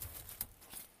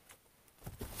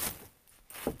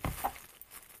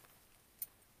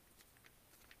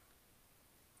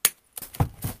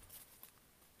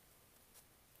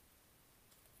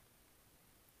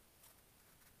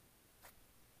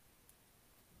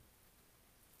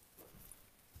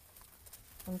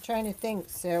 I'm trying to think,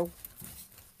 Sue.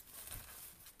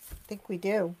 I think we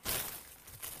do.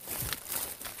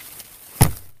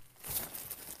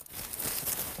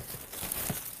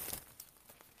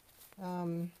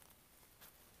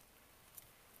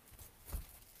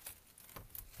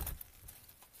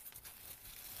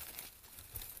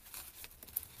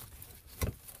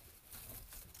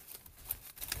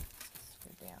 Let's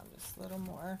go down just a little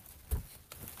more.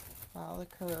 Follow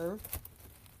the curve.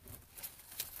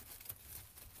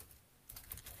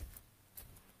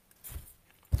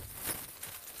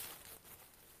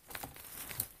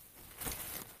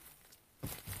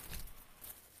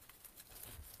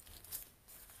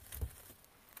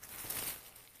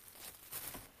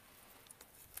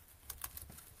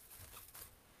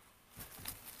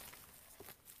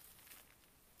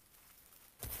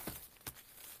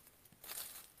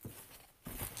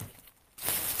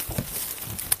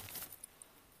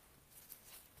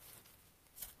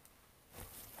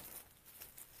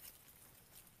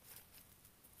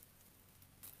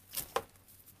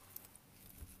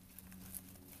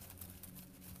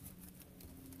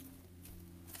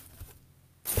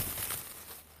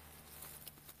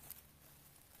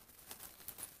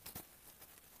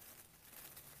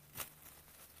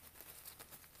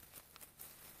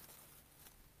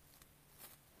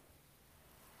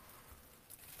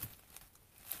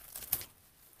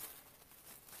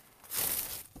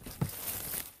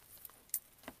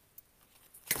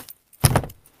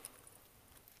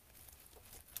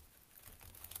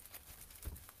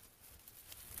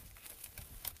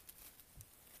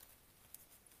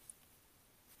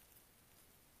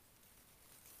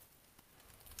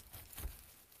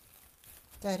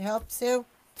 That help, Sue?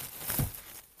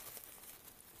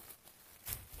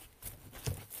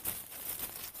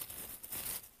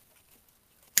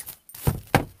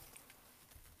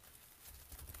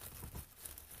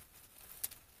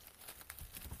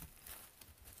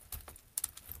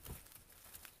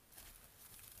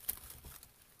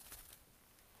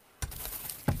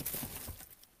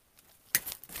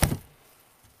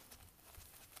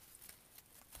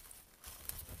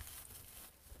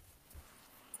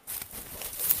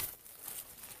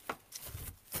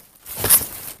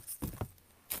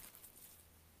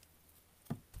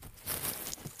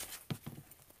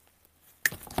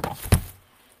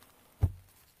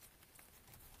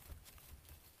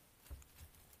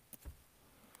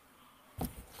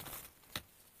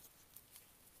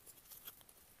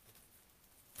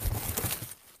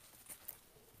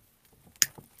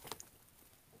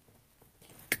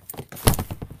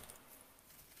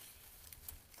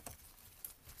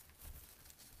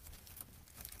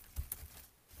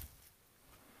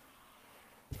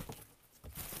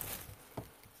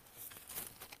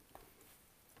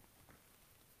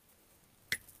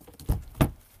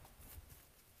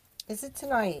 Is it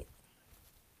tonight?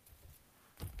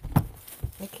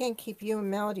 I can't keep you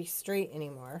and Melody straight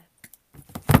anymore.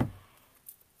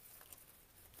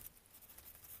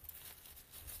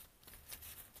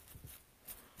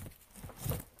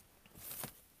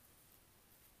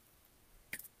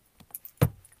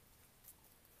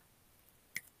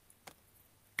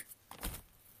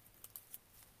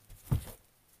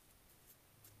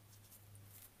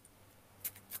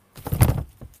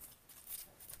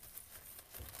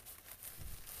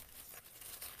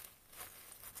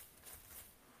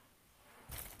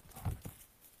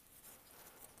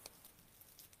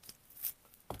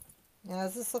 Now,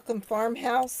 is this looking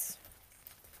farmhouse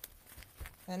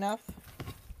enough?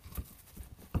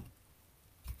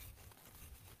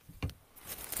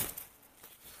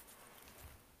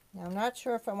 Now, I'm not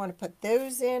sure if I want to put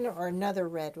those in or another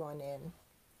red one in.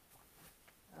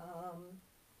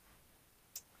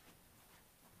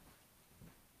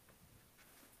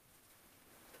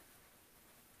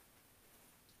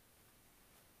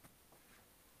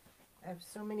 I have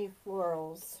so many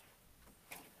florals.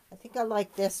 I think I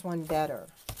like this one better.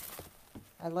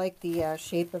 I like the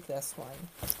shape of this one.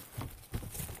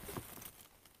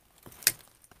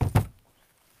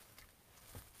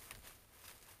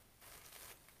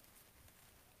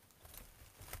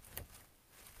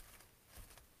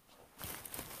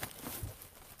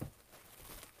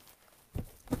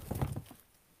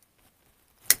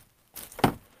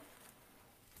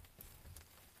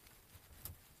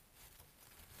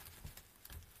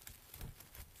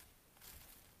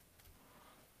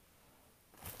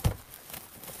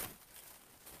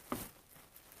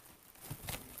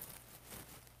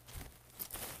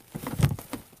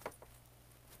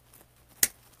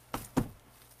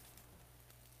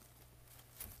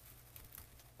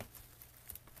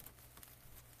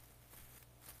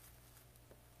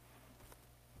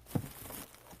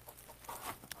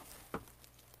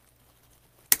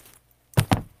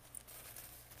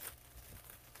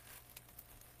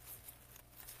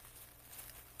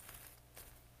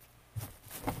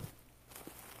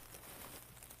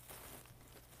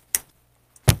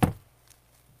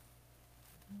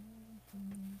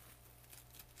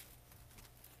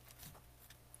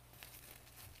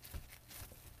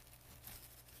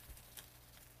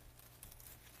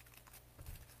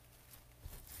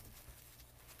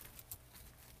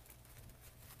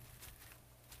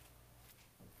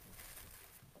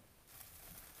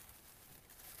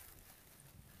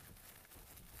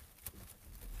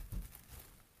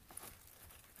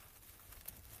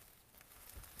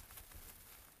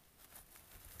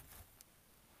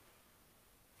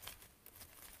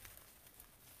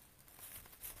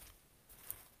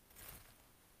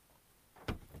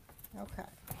 Okay.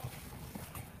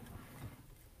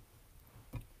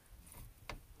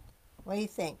 What do you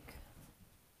think?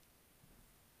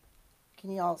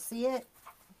 Can you all see it?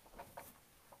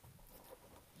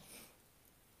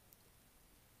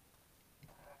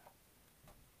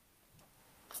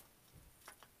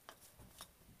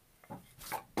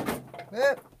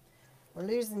 Whoop. We're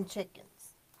losing chickens.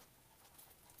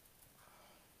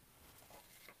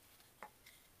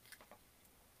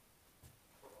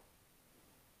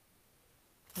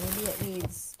 Maybe it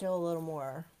needs still a little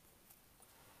more,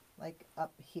 like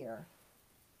up here.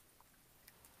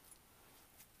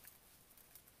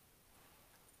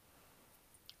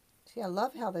 See, I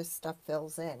love how this stuff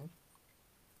fills in.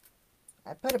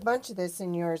 I put a bunch of this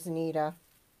in yours, Anita,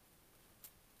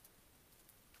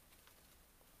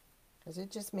 because it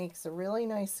just makes a really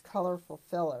nice colorful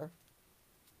filler.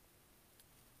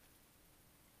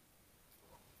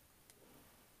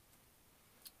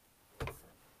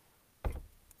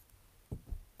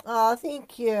 Oh,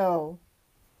 thank you.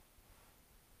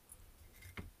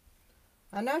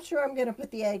 I'm not sure I'm going to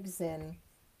put the eggs in.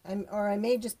 Or I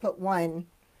may just put one.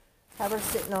 Have her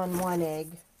sitting on one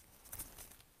egg.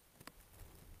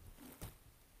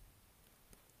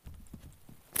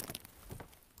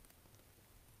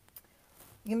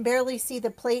 You can barely see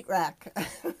the plate rack.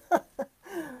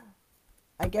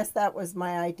 I guess that was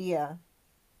my idea.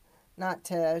 Not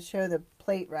to show the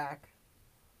plate rack.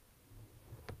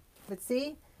 But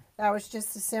see, that was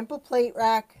just a simple plate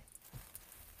rack.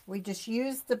 We just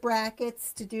used the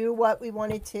brackets to do what we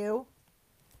wanted to.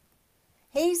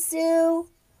 Hey, Sue.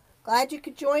 Glad you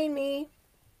could join me.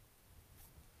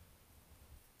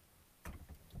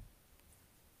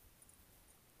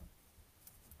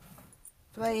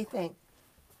 So what do you think?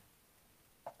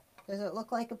 Does it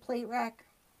look like a plate rack?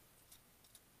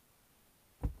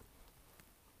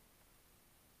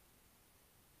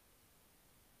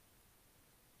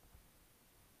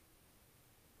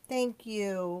 Thank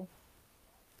you.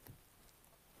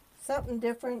 Something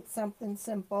different, something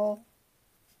simple.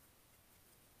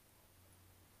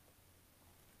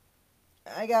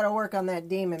 I gotta work on that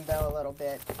demon bow a little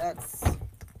bit. That's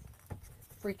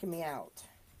freaking me out.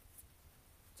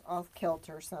 It's off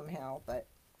kilter somehow, but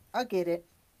I'll get it.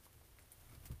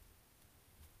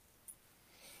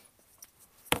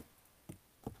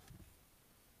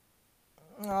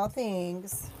 Oh,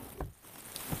 thanks.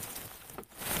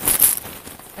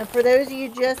 And for those of you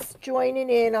just joining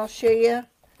in, I'll show you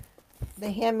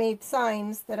the handmade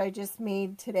signs that I just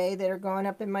made today that are going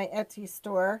up in my Etsy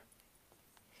store.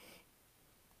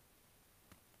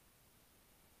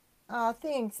 Oh,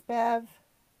 thanks, Bev.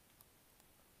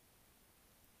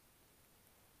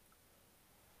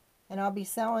 And I'll be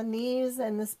selling these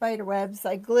and the spider webs.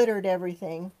 I glittered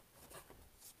everything.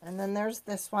 And then there's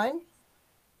this one.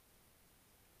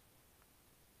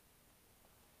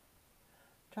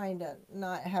 Trying to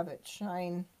not have it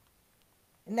shine.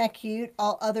 Isn't that cute?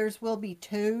 All others will be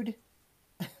towed.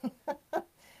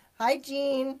 Hi,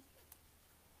 Jean.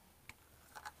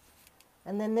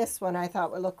 And then this one I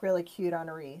thought would look really cute on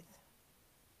a wreath.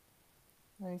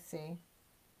 Let me see.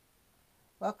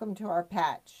 Welcome to our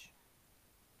patch.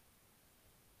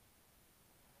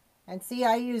 And see,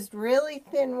 I used really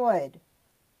thin wood.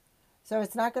 So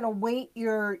it's not going to weight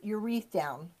your wreath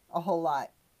down a whole lot.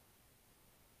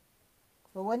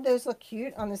 But wouldn't those look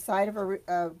cute on the side of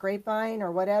a grapevine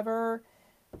or whatever?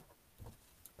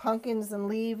 Pumpkins and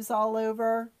leaves all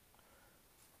over.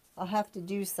 I'll have to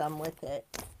do some with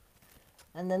it.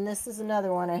 And then this is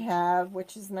another one I have,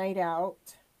 which is Night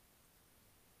Out.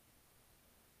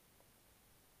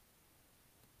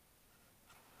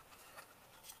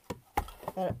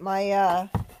 I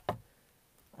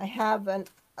have a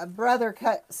brother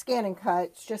scan and cut.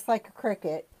 It's just like a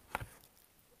Cricut.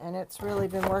 And it's really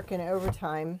been working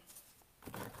overtime.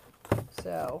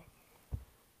 So,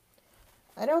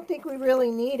 I don't think we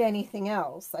really need anything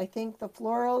else. I think the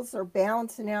florals are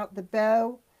balancing out the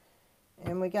bow.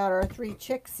 And we got our 3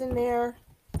 chicks in there.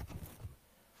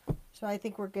 So I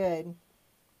think we're good.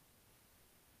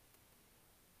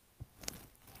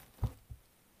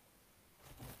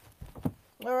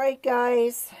 Alright,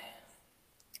 guys.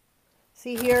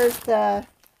 See, here's the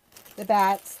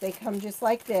bats. They come just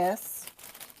like this.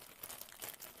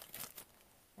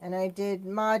 And I did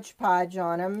Mod Podge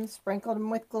on them, sprinkled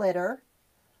them with glitter,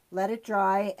 let it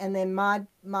dry, and then Mod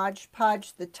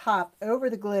Podge the top over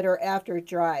the glitter after it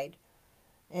dried.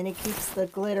 And it keeps the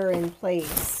glitter in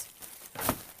place.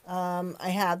 I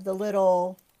have the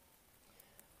little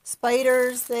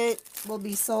spiders that will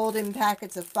be sold in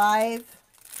packets of 5.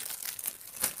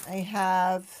 I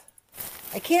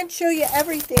can't show you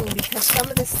everything because some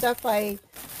of the stuff I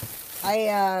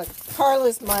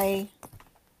Carla's my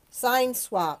sign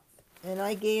swap, and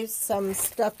I gave some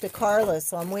stuff to Carla,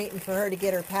 so I'm waiting for her to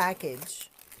get her package.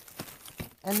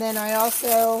 And then I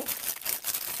also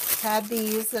had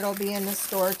these that'll be in the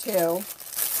store too.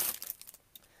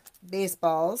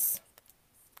 Baseballs.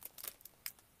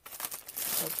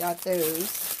 I've got those.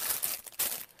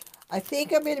 I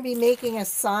think I'm going to be making a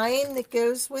sign that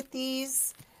goes with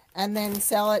these and then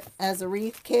sell it as a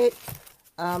wreath kit.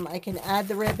 I can add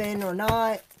the ribbon or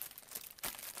not,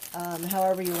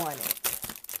 however you want it.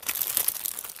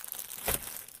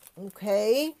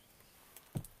 Okay.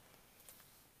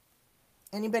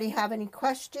 Anybody have any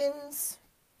questions?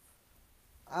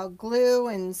 I'll glue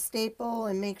and staple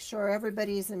and make sure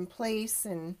everybody's in place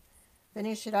and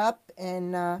finish it up.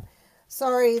 And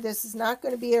sorry, this is not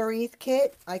going to be a wreath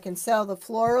kit. I can sell the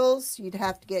florals. You'd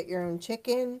have to get your own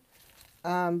chicken.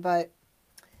 But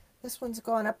this one's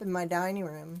going up in my dining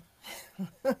room.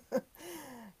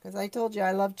 Because I told you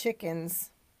I love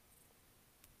chickens.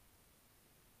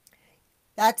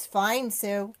 That's fine,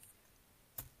 Sue.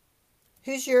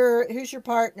 Who's your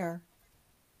partner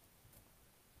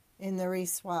in the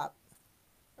wreath swap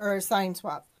or sign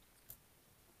swap?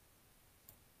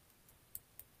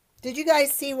 Did you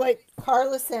guys see what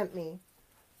Carla sent me?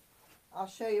 I'll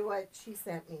show you what she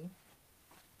sent me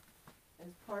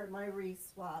as part of my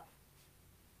wreath swap.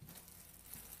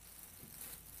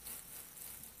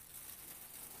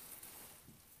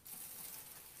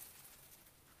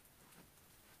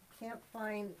 Can't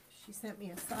find, she sent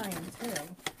me a sign too.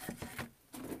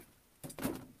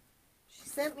 She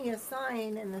sent me a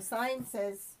sign, and the sign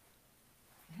says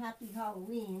Happy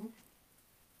Halloween.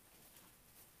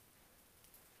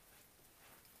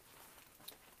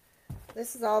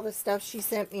 This is all the stuff she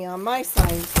sent me on my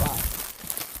sign swap.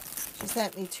 She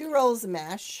sent me 2 rolls of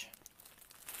mesh.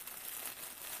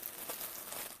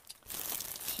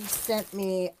 She sent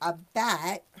me a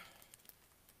bat.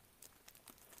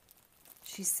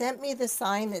 She sent me the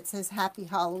sign that says Happy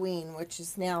Halloween, which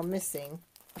is now missing.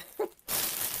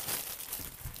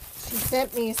 She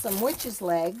sent me some witch's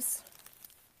legs.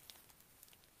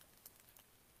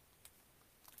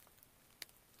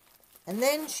 And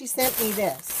then she sent me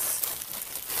this.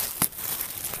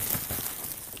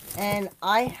 And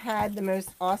I had the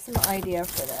most awesome idea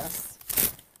for this.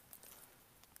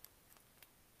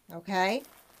 Okay?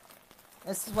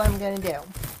 This is what I'm going to do.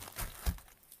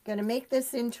 Going to make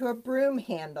this into a broom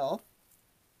handle.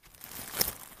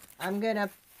 I'm going to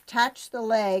attach the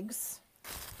legs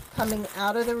coming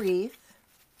out of the wreath.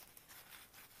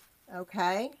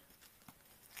 Okay?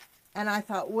 And I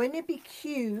thought, wouldn't it be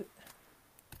cute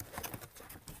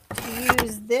to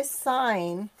use this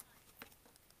sign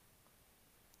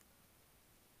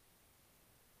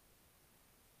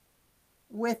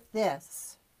with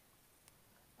this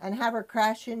and have her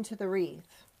crash into the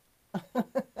wreath?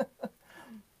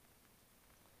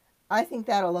 I think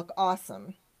that'll look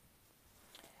awesome.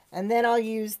 And then I'll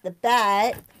use the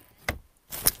bat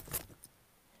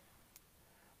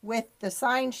with the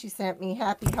sign she sent me,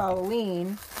 Happy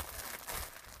Halloween.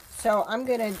 So I'm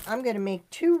gonna make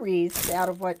 2 wreaths out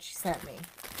of what she sent me.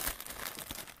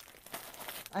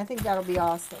 I think that'll be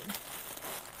awesome.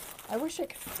 I wish I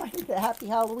could find the Happy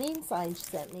Halloween sign she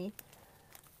sent me.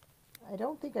 I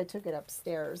don't think I took it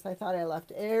upstairs. I thought I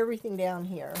left everything down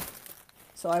here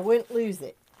so I wouldn't lose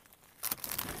it.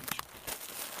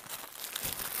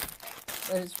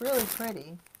 But it's really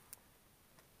pretty.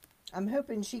 I'm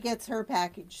hoping she gets her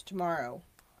package tomorrow,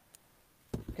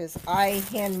 because I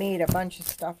handmade a bunch of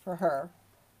stuff for her,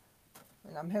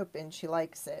 and I'm hoping she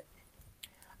likes it.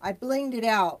 I blinged it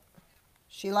out.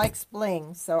 She likes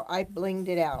bling, so I blinged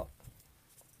it out.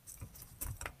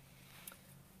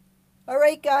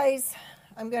 Alright guys,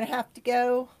 I'm going to have to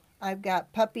go. I've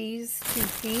got puppies to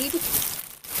feed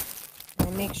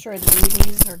and make sure the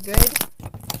babies are good.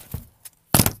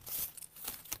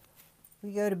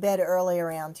 We go to bed early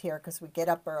around here because we get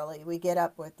up early. We get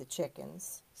up with the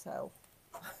chickens. So,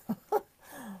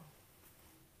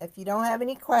 if you don't have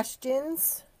any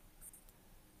questions.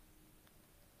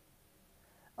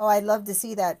 Oh, I'd love to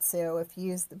see that, Sue, if you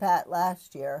used the bat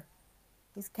last year.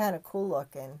 He's kind of cool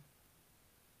looking.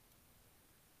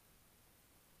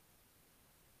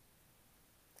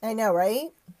 I know, right?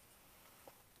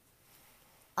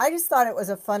 I just thought it was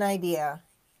a fun idea.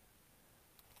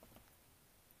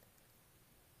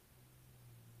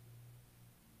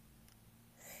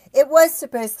 It was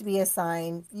supposed to be a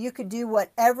sign. You could do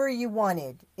whatever you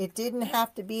wanted. It didn't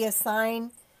have to be a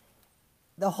sign.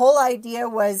 The whole idea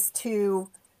was to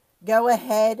go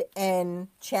ahead and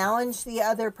challenge the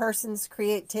other person's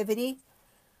creativity.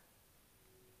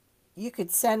 You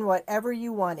could send whatever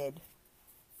you wanted.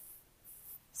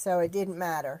 So it didn't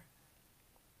matter.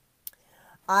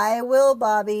 I will,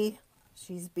 Bobby.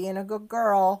 She's being a good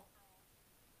girl.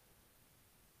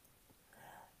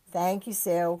 Thank you,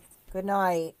 Sue. Good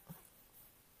night.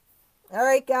 All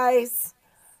right, guys.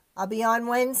 I'll be on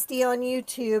Wednesday on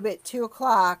YouTube at 2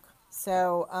 o'clock.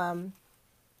 So,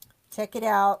 check it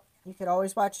out. You could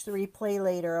always watch the replay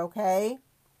later, okay?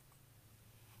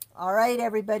 All right,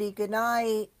 everybody. Good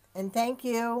night. And thank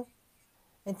you.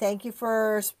 And thank you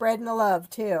for spreading the love,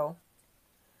 too.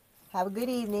 Have a good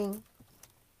evening.